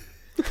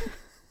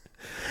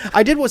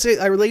 I did say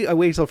I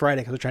waited till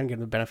Friday because we're trying to give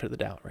them the benefit of the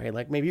doubt, right?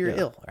 Like maybe you're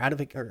ill or out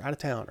of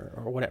town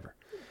or whatever.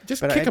 Just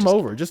But kick them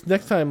over. Just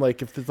next time,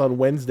 like if it's on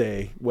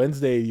Wednesday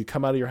you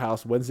come out of your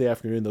house Wednesday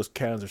afternoon, those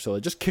cans are still there.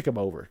 Just kick them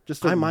over.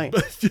 Just I might.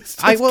 but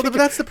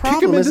that's the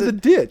problem, Kick them is into it- the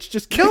ditch.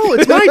 Just kick No,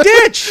 it's my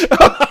ditch.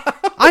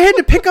 I had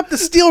to pick up the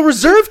steel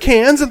reserve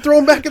cans and throw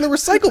them back in the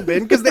recycle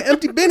bin because the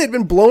empty bin had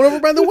been blown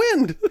over by the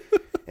wind.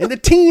 And the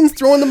teens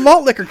throwing the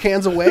malt liquor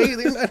cans away.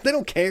 They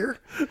don't care.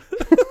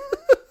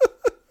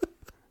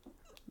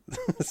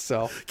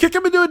 So kick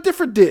him into a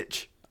different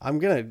ditch. I'm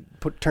going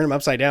to turn him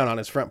upside down on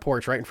his front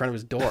porch right in front of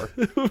his door.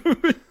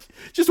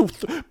 Just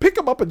pick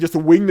him up and just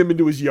wing them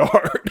into his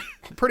yard.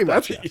 Pretty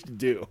much. That's what you should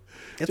do.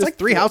 It's Just like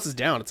 3 houses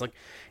down. It's like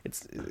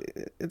it's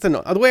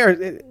the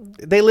way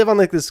they live on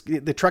like this.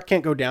 The truck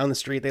can't go down the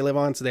street they live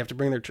on, so they have to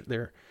bring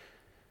their.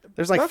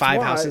 There's like That's 5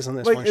 why, houses on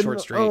this like, one and-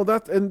 short street. Oh,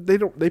 and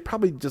they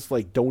probably just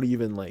like don't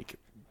even like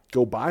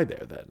go by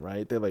there then,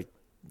 right? They like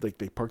like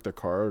they park their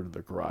car and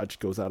their garage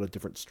goes out a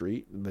different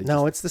street. And they No,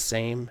 just, it's the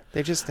same.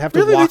 They just have to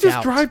really walk they just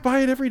out. drive by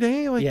it every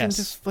day, like and Yes.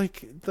 just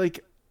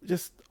like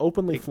just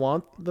openly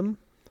flaunt them.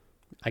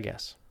 I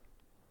guess.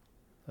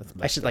 That's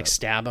I should like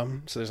stab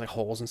them so there's like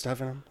holes and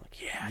stuff in them.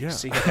 Like, Yeah.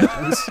 see what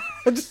happens.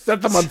 just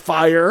set them on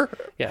fire.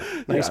 Yeah,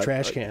 nice Yeah,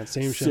 trash like, can.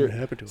 Same shit would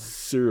happen to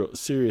them.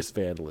 Serious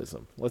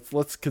vandalism.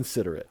 Let's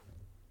consider it.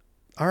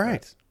 All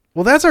right.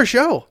 Well, that's our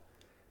show.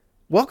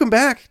 Welcome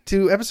back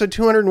to episode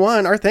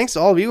 201. Our thanks to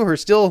all of you who are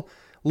still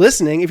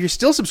listening. If you're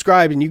still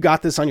subscribed and you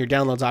got this on your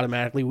downloads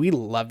automatically, we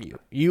love you.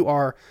 You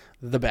are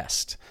the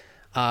best.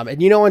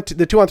 And you know, on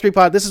the 2 on 3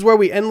 pod, this is where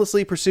we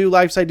endlessly pursue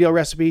life's ideal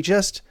recipe,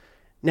 just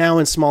now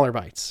in smaller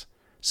bites.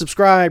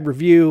 Subscribe,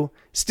 review,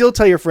 still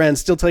tell your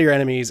friends, still tell your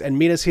enemies, and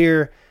meet us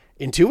here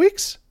in 2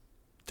 weeks.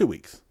 2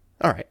 weeks.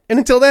 All right. And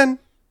until then,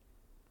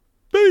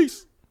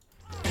 Peace.